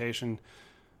reputation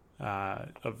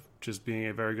of just being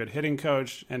a very good hitting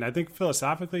coach. And I think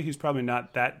philosophically he's probably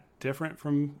not that different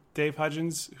from Dave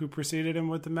Hudgens, who preceded him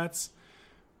with the Mets.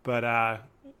 But I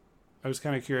was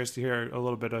kind of curious to hear a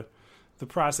little bit of the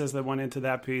process that went into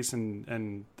that piece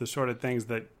and the sort of things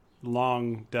that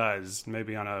Long does,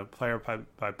 maybe on a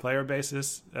player-by-player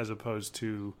basis as opposed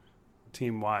to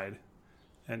team-wide.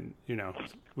 And, you know,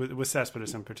 with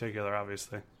Cespedes in particular,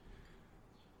 obviously.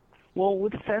 Well,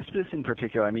 with Cespedes in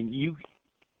particular, I mean,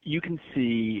 you can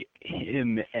see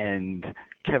him and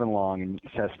Kevin Long and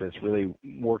Cespedes really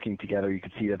working together. You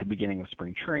could see it at the beginning of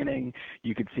spring training.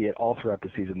 You could see it all throughout the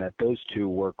season that those two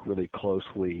work really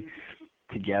closely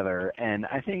together. And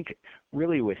I think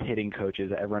really with hitting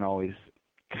coaches, everyone always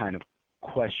kind of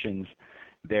questions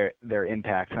their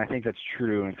impact. And I think that's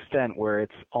true to an extent where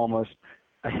it's almost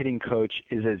a hitting coach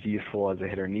is as useful as a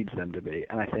hitter needs them to be.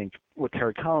 And I think what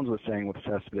Terry Collins was saying with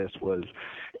Cespedes was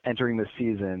entering the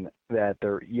season that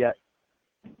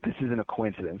this isn't a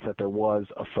coincidence, that there was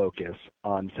a focus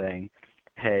on saying,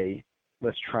 hey,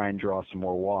 let's try and draw some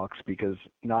more walks, because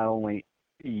not only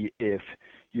if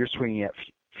you're swinging at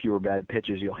fewer bad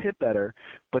pitches, you'll hit better,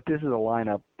 but this is a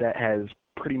lineup that has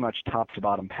pretty much top to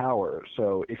bottom power.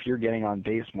 So if you're getting on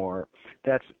base more,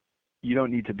 you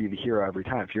don't need to be the hero every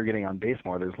time. If you're getting on base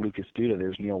more, there's Lucas Duda,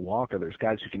 there's Neil Walker, there's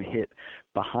guys who can hit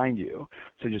behind you.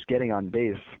 So just getting on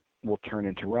base will turn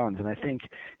into runs. And I think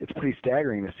it's pretty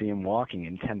staggering to see him walking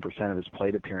in 10% of his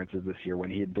plate appearances this year when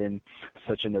he had been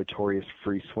such a notorious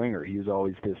free swinger. He was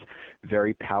always this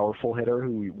very powerful hitter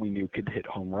who we knew could hit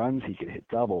home runs, he could hit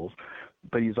doubles,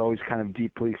 but he's always kind of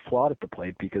deeply flawed at the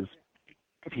plate because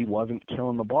if he wasn't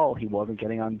killing the ball, he wasn't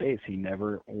getting on base. He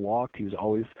never walked. He was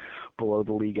always below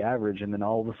the league average. And then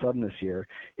all of a sudden this year,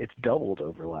 it's doubled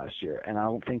over last year. And I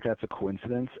don't think that's a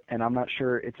coincidence. And I'm not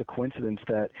sure it's a coincidence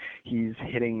that he's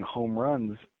hitting home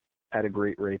runs at a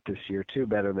great rate this year too,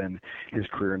 better than his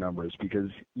career numbers.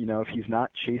 Because, you know, if he's not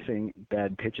chasing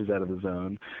bad pitches out of the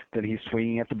zone, then he's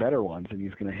swinging at the better ones and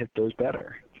he's going to hit those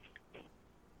better.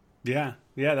 Yeah,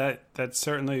 that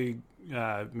certainly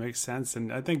makes sense.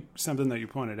 And I think something that you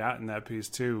pointed out in that piece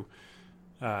too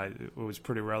was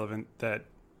pretty relevant, that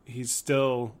he's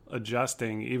still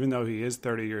adjusting even though he is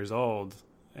 30 years old.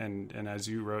 And as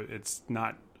you wrote, it's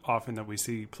not often that we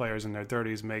see players in their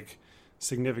 30s make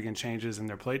significant changes in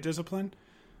their plate discipline.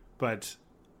 But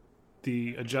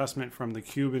the adjustment from the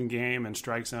Cuban game and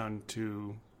strike zone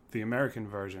to the American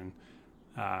version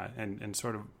and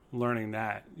sort of learning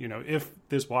that, you know, if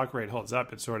this walk rate holds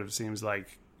up, it sort of seems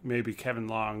like maybe Kevin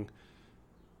Long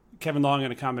in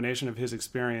a combination of his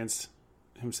experience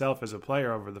himself as a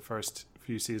player over the first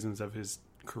few seasons of his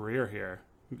career here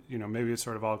maybe it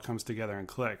sort of all comes together and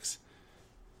clicks.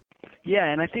 Yeah,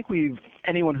 and I think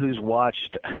anyone who's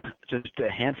watched just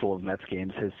a handful of Mets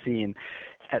games has seen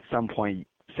at some point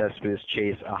Cespedes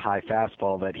chase a high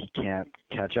fastball that he can't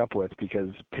catch up with because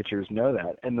pitchers know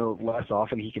that. And the less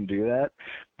often he can do that,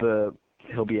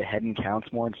 he'll be ahead in counts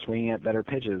more and swinging at better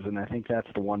pitches. And I think that's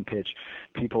the one pitch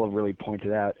people have really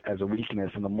pointed out as a weakness.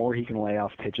 And the more he can lay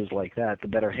off pitches like that, the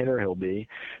better hitter he'll be,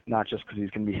 not just because he's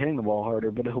going to be hitting the ball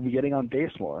harder, but he'll be getting on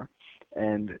base more.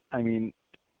 And, I mean,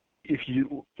 if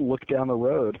you look down the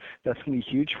road, that's going to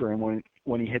be huge for him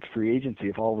when he hits free agency,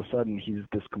 if all of a sudden he's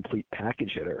this complete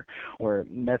package hitter, where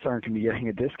Mets aren't going to be getting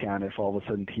a discount if all of a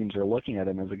sudden teams are looking at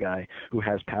him as a guy who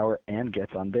has power and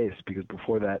gets on base, because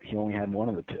before that he only had one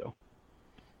of the two.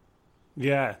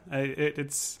 Yeah,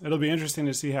 it'll be interesting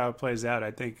to see how it plays out.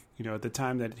 I think, at the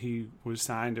time that he was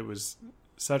signed, it was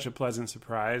such a pleasant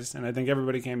surprise, and I think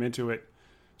everybody came into it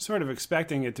sort of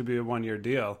expecting it to be a one-year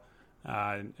deal.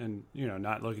 And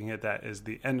not looking at that as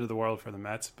the end of the world for the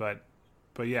Mets, but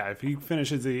yeah, if he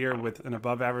finishes the year with an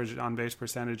above average on base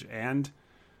percentage and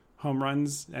home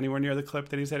runs anywhere near the clip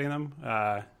that he's hitting them,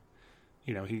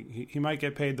 he might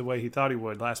get paid the way he thought he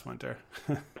would last winter.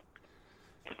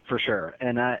 For sure,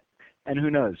 and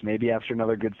who knows? Maybe after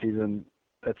another good season,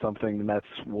 that's something the Mets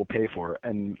will pay for,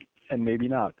 and maybe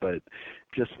not. But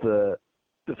just the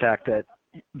fact that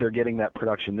they're getting that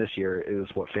production this year is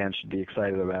what fans should be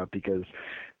excited about, because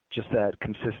just that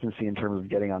consistency in terms of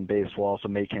getting on base will also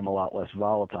make him a lot less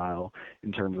volatile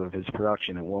in terms of his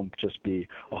production. It won't just be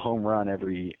a home run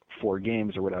every 4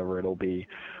 games or whatever. It'll be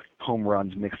home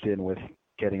runs mixed in with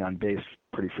getting on base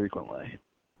pretty frequently.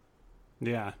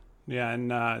 Yeah,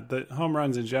 and the home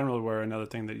runs in general were another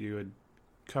thing that you had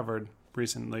covered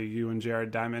recently. You and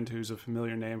Jared Diamond, who's a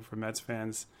familiar name for Mets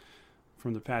fans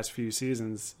from the past few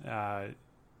seasons,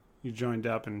 you joined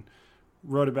up and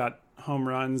wrote about home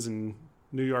runs and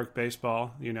New York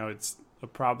baseball. It's a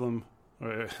problem.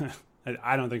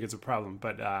 I don't think it's a problem,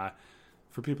 but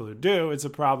for people who do, it's a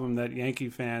problem that Yankee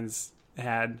fans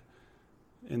had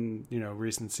in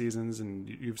recent seasons, and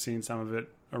you've seen some of it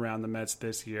around the Mets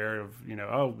this year. Of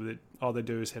all they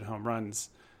do is hit home runs.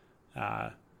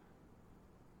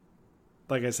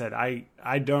 Like I said,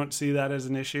 I don't see that as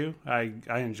an issue. I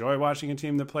enjoy watching a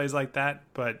team that plays like that,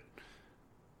 but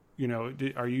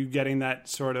are you getting that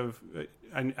sort of?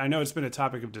 I know it's been a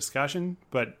topic of discussion,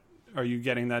 but are you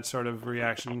getting that sort of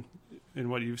reaction in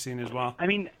what you've seen as well? I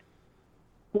mean,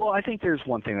 I think there's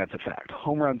one thing that's a fact.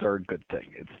 Home runs are a good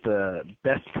thing. It's the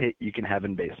best hit you can have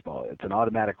in baseball. It's an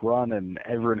automatic run, and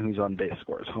everyone who's on base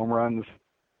scores. Home runs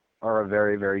are a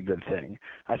very, very good thing.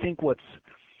 I think what's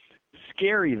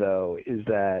scary, though, is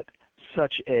that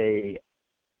such a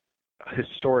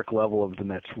historic level of the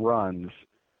Mets runs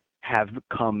have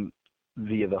come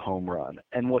via the home run.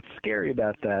 And what's scary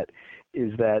about that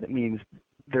is that it means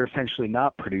they're essentially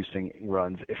not producing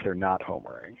runs if they're not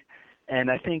homering. And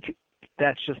I think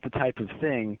that's just the type of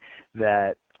thing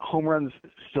that home runs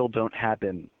still don't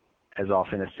happen as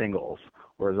often as singles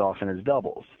or as often as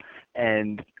doubles.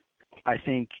 And I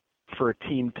think for a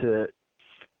team to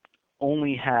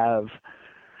only have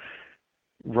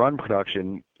run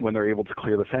production when they're able to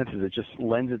clear the fences, it just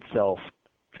lends itself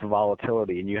to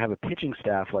volatility. And you have a pitching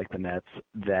staff like the Mets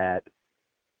that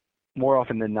more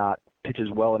often than not pitches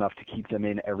well enough to keep them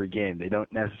in every game. They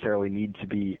don't necessarily need to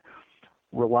be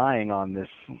relying on this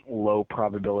low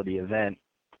probability event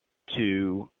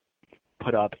to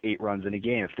put up 8 runs in a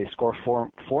game. If they score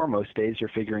four most days,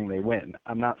 you're figuring they win.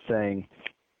 I'm not saying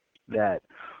that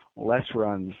less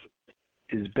runs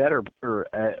is better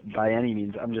by any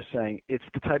means. I'm just saying it's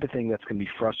the type of thing that's going to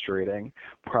be frustrating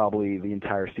probably the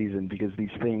entire season, because these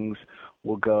things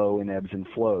will go in ebbs and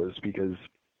flows, because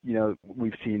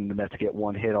we've seen the Mets get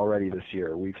 1 hit already this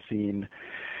year. We've seen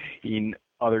in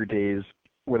other days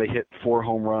where they hit 4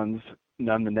 home runs,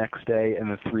 none the next day, and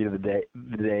then 3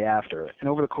 the day after. And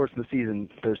over the course of the season,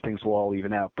 those things will all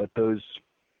even out. But the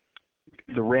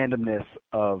randomness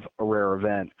of a rare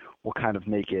event will kind of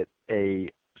make it a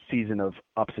season of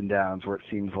ups and downs, where it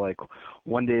seems like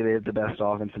one day they have the best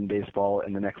offense in baseball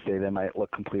and the next day they might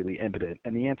look completely impotent.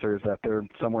 And the answer is that they're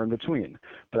somewhere in between.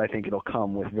 But I think it'll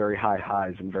come with very high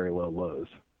highs and very low lows.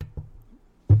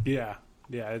 Yeah.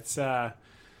 It's I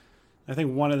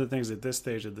think one of the things at this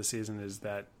stage of the season is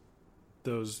that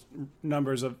those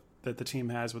numbers that the team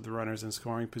has with the runners in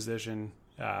scoring position,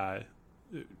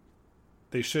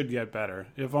 they should get better,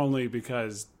 if only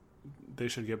because they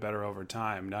should get better over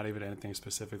time, not even anything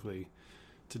specifically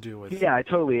to do with. Yeah, I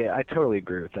totally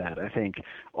agree with that. I think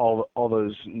all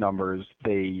those numbers,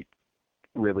 they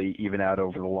really even out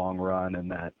over the long run,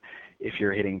 and that if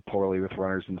you're hitting poorly with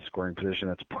runners in scoring position,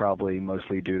 that's probably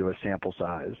mostly due to a sample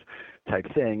size type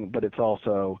thing. But it's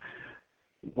also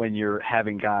when you're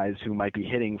having guys who might be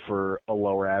hitting for a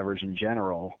lower average in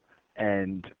general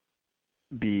and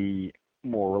be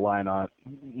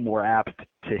more apt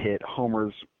to hit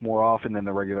homers more often than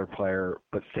the regular player,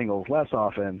 but singles less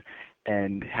often,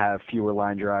 and have fewer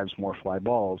line drives, more fly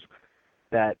balls,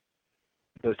 that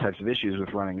those types of issues with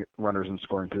runners in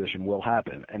scoring position will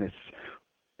happen. And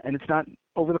it's not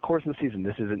over the course of the season.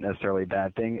 This isn't necessarily a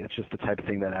bad thing. It's just the type of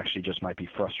thing that actually just might be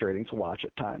frustrating to watch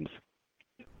at times.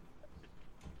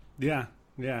 Yeah,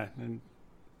 and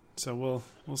so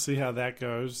we'll see how that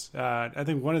goes. I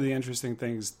think one of the interesting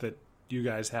things that you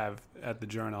guys have at the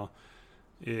Journal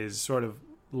is sort of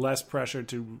less pressure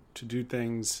to do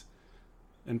things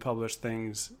and publish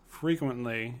things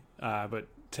frequently, but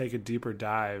take a deeper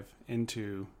dive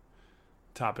into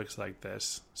topics like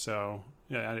this. So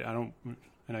yeah, I know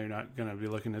you're not going to be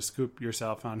looking to scoop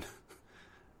yourself on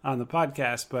the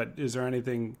podcast, but is there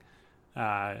anything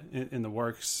in the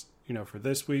works, for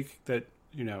this week that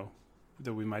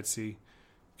that we might see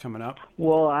coming up?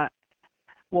 Well,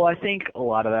 I think a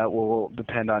lot of that will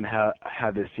depend on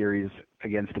how this series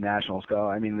against the Nationals go.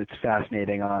 I mean, it's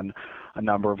fascinating on a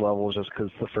number of levels just because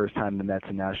it's the first time the Mets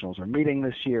and Nationals are meeting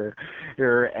this year.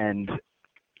 And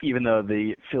even though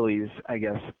the Phillies, I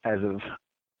guess, as of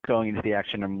going into the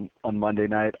action on Monday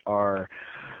night, are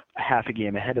half a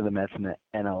game ahead of the Mets in the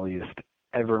NL East,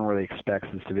 everyone really expects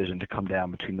this division to come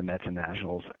down between the Mets and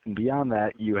Nationals. And beyond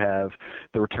that, you have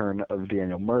the return of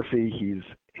Daniel Murphy. He's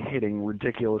hitting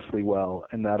ridiculously well,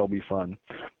 and that'll be fun.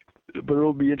 But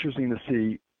it'll be interesting to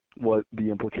see what the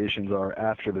implications are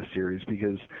after the series,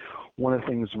 because one of the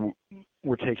things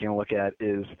we're taking a look at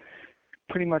is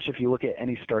pretty much if you look at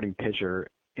any starting pitcher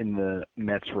in the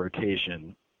Mets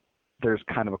rotation, there's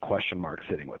kind of a question mark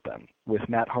sitting with them. With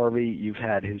Matt Harvey, you've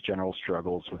had his general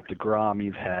struggles. With DeGrom,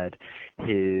 you've had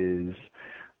his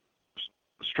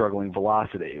struggling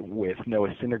velocity. With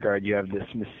Noah Syndergaard, you have this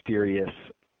mysterious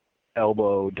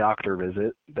elbow doctor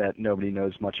visit that nobody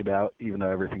knows much about, even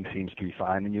though everything seems to be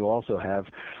fine. And you also have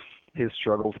his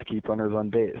struggles to keep runners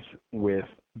on base. With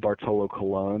Bartolo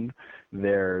Colon,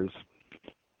 there's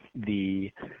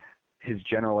his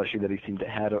general issue that he seemed to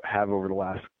have over the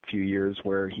last few years,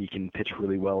 where he can pitch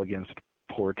really well against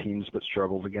poor teams but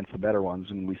struggles against the better ones,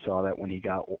 and we saw that when he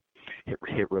got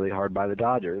hit really hard by the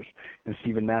Dodgers. And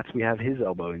Steven Matz, we have his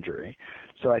elbow injury.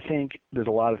 So I think there's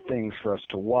a lot of things for us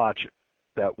to watch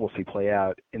that we'll see play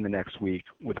out in the next week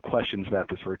with questions about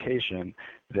this rotation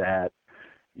that,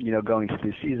 going into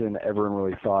the season, everyone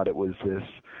really thought it was this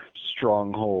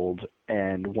stronghold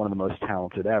and one of the most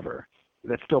talented ever.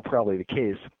 That's still probably the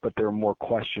case, but there are more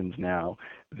questions now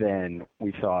than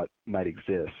we thought might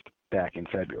exist back in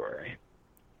February.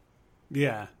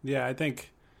 Yeah, I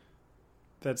think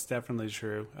that's definitely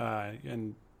true.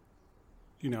 And,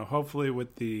 hopefully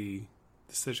with the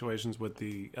situations with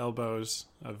the elbows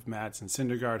of Matz and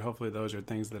Syndergaard, hopefully those are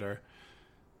things that are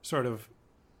sort of,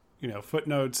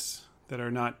 footnotes that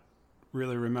are not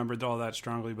really remembered all that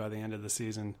strongly by the end of the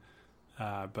season.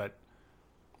 But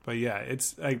yeah,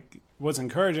 it's what's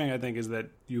encouraging, I think, is that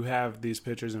you have these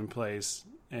pitchers in place,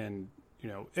 and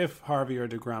if Harvey or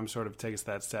DeGrom sort of takes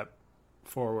that step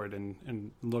forward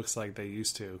and looks like they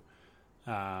used to,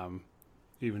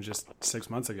 even just 6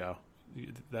 months ago,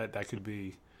 that could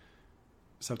be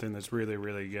something that's really,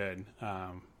 really good.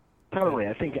 Totally.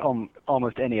 I think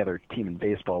almost any other team in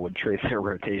baseball would trace their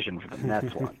rotation for the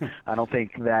Mets one. I don't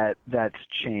think that's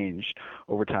changed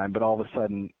over time, but all of a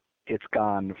sudden it's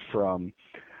gone from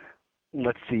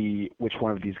let's see which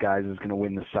one of these guys is going to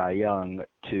win the Cy Young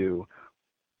to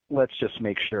let's just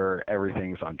make sure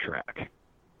everything's on track.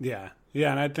 Yeah,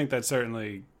 and I think that's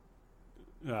certainly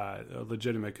a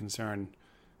legitimate concern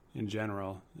in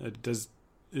general.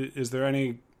 Is there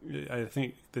any? I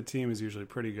think the team is usually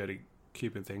pretty good at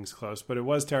keeping things close, but it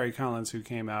was Terry Collins who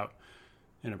came out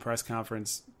in a press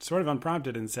conference, sort of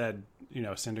unprompted, and said,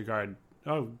 Syndergaard,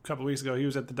 a couple of weeks ago he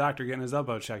was at the doctor getting his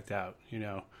elbow checked out.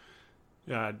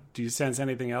 Do you sense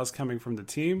anything else coming from the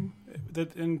team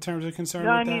that in terms of concern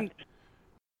with that?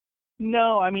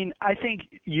 No, I think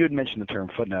you had mentioned the term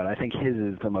footnote. I think his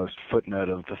is the most footnote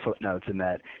of the footnotes in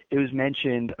that it was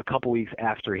mentioned a couple weeks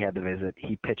after he had the visit.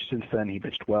 He pitched since then. He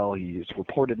pitched well. He's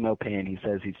reported no pain. He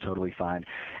says he's totally fine,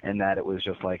 and that it was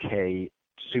just like, hey,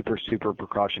 super, super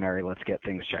precautionary. Let's get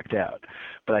things checked out.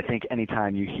 But I think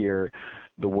anytime you hear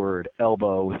the word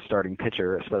elbow with starting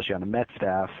pitcher, especially on the Mets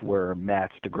staff, where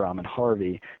Matz, DeGrom, and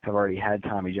Harvey have already had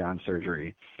Tommy John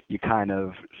surgery, you kind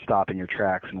of stop in your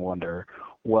tracks and wonder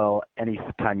Well, any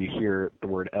time you hear the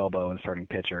word elbow and starting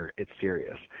pitcher, it's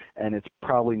serious. And it's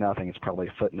probably nothing. It's probably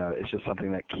a footnote. It's just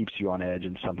something that keeps you on edge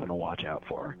and something to watch out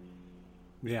for.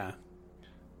 Yeah.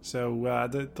 So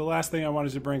the last thing I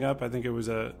wanted to bring up, I think it was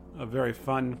a very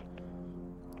fun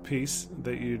piece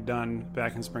that you'd done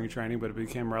back in spring training, but it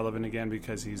became relevant again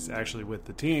because he's actually with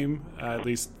the team. At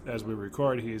least as we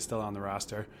record, he's still on the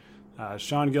roster.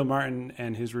 Sean Gilmartin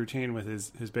and his routine with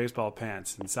his baseball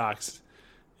pants and socks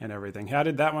and everything. How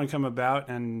did that one come about?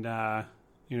 And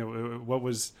what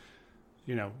was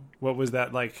that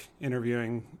like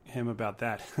interviewing him about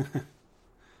that?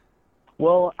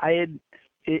 Well,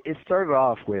 it started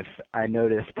off with, I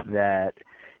noticed that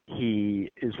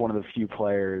he is one of the few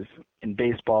players in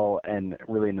baseball and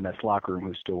really in the Mets locker room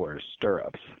who still wears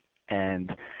stirrups.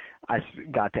 And I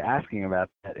got to asking about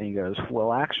that, and he goes,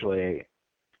 well, actually,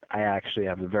 I actually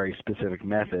have a very specific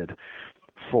method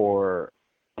for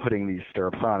putting these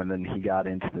stirrups on. And then he got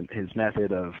into his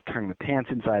method of turning the pants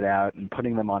inside out and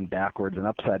putting them on backwards and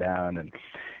upside down. And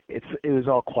it was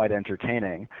all quite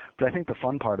entertaining. But I think the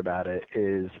fun part about it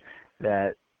is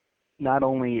that not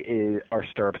only are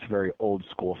stirrups a very old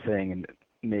school thing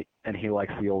and he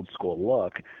likes the old school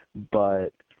look, but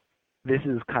this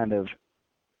is kind of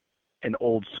an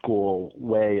old school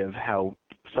way of how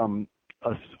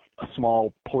a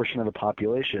small portion of the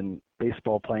population,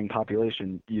 baseball playing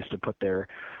population, used to put their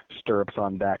stirrups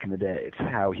on back in the day. It's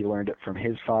how he learned it from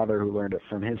his father, who learned it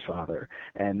from his father.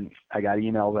 And I got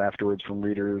emails afterwards from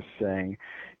readers saying,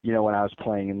 when I was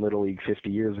playing in Little League 50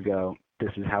 years ago,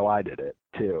 this is how I did it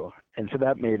too. And so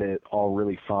that made it all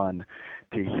really fun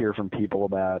to hear from people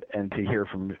about, and to hear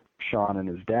from Sean and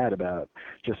his dad about,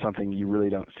 just something you really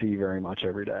don't see very much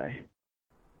every day.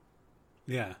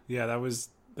 Yeah, that was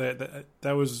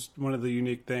one of the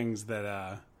unique things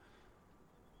that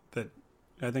that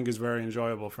I think is very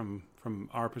enjoyable from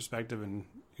our perspective, and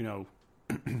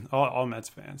all Mets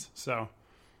fans. So,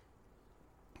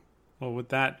 well, with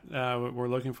that, we're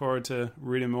looking forward to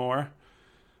reading more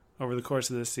over the course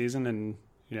of this season, and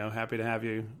happy to have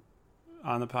you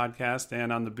on the podcast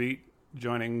and on the beat,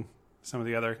 joining some of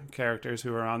the other characters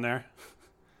who are on there.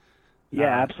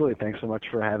 Yeah, absolutely. Thanks so much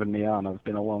for having me on. I've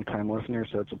been a long-time listener,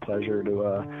 so it's a pleasure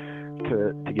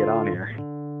to get on here.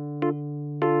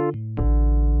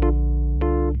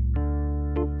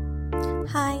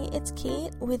 Hi, it's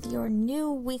Kate with your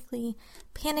new weekly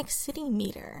Panic City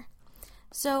meter.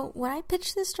 So when I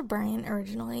pitched this to Brian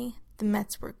originally, the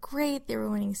Mets were great. They were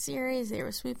winning series. They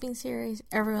were sweeping series.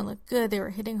 Everyone looked good. They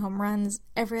were hitting home runs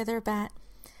every other bat.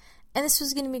 And this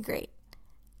was going to be great.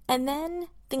 And then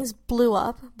things blew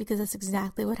up, because that's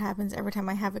exactly what happens every time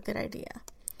I have a good idea.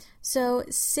 So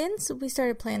since we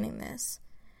started planning this,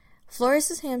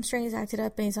 Flores' hamstring is acted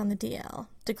up and he's on the DL.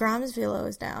 DeGrom's velo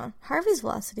is down. Harvey's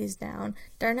velocity is down.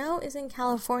 d'Arnaud is in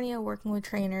California working with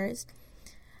trainers.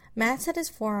 Matt's had his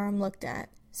forearm looked at.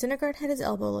 Syndergaard had his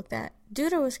elbow looked at.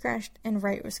 Duda was scratched and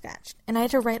Wright was scratched. And I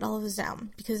had to write all of this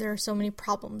down because there are so many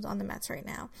problems on the Mets right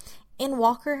now. And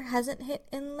Walker hasn't hit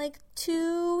in like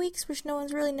 2 weeks, which no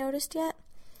one's really noticed yet.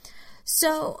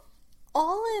 So,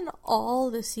 all in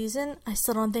all this season, I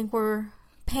still don't think we're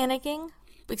panicking,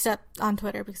 except on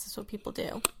Twitter, because that's what people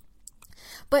do.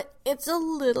 But it's a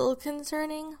little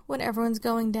concerning when everyone's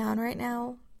going down right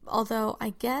now, although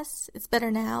I guess it's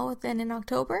better now than in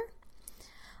October.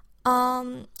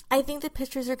 I think the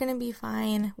pitchers are going to be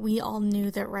fine. We all knew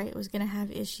that Wright was going to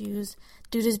have issues.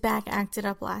 Duda's back acted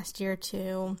up last year,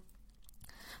 too.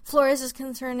 Flores is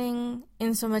concerning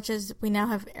in so much as we now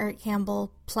have Eric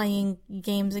Campbell playing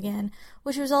games again,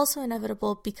 which was also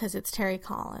inevitable because it's Terry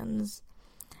Collins.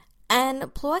 And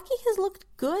Plawecki has looked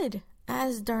good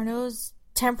as d'Arnaud's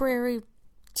temporary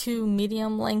to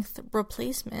medium-length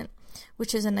replacement,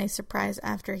 which is a nice surprise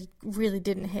after he really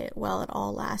didn't hit well at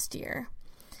all last year.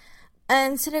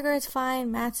 And Syndergaard's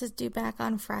fine. Matz is due back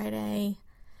on Friday.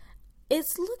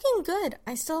 It's looking good.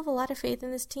 I still have a lot of faith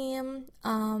in this team.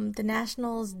 The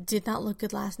Nationals did not look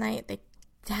good last night.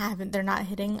 They're not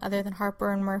hitting other than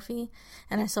Harper and Murphy,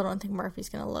 and I still don't think Murphy's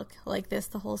going to look like this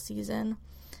the whole season.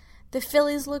 The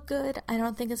Phillies look good. I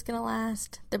don't think it's going to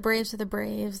last. The Braves are the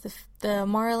Braves. The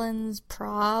Marlins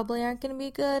probably aren't going to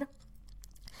be good.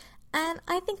 And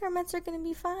I think our Mets are going to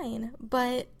be fine.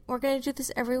 But we're going to do this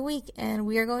every week, and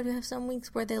we are going to have some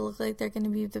weeks where they look like they're going to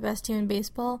be the best team in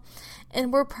baseball,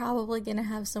 and we're probably going to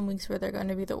have some weeks where they're going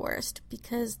to be the worst,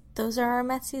 because those are our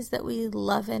Metsies that we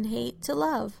love and hate to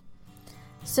love.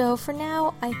 So for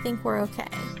now, I think we're okay.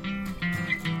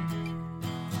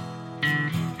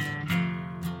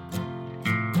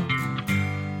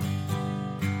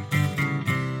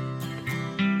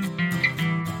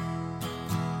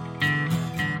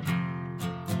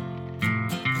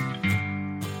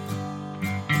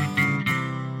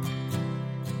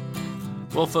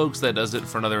 Well, folks, that does it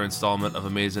for another installment of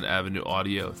Amazing Avenue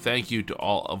Audio. Thank you to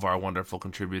all of our wonderful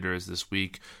contributors this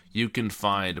week. You can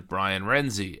find Brian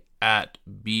Renzi at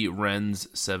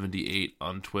brenz78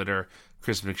 on Twitter,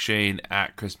 Chris McShane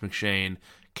at Chris McShane,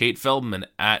 Kate Feldman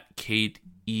at Kate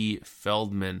E.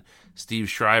 Feldman, Steve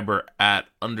Schreiber at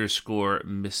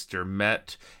 _Mr.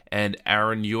 Met, and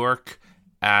Aaron York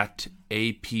at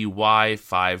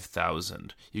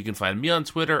APY5000. You can find me on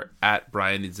Twitter at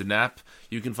Brian Needs a Nap.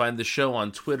 You can find the show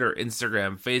on Twitter,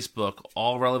 Instagram, Facebook,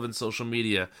 all relevant social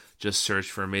media. Just search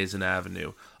for Amazing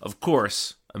Avenue. Of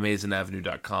course,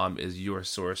 AmazingAvenue.com is your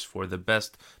source for the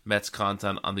best Mets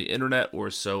content on the internet,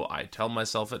 or so I tell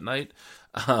myself at night.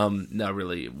 No,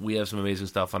 really, we have some amazing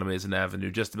stuff on Amazing Avenue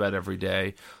just about every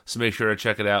day. So make sure to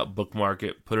check it out, bookmark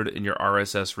it, put it in your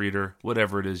RSS reader,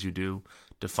 whatever it is you do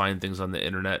to find things on the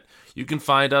internet. You can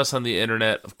find us on the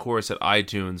internet, of course, at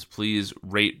iTunes. Please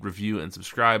rate, review, and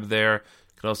subscribe there. You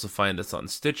can also find us on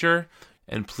Stitcher.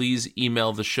 And please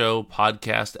email the show,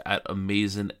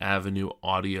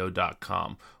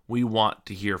 podcast@AmazingAvenueAudio.com. We want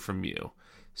to hear from you.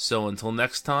 So until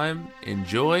next time,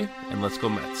 enjoy, and let's go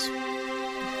Mets.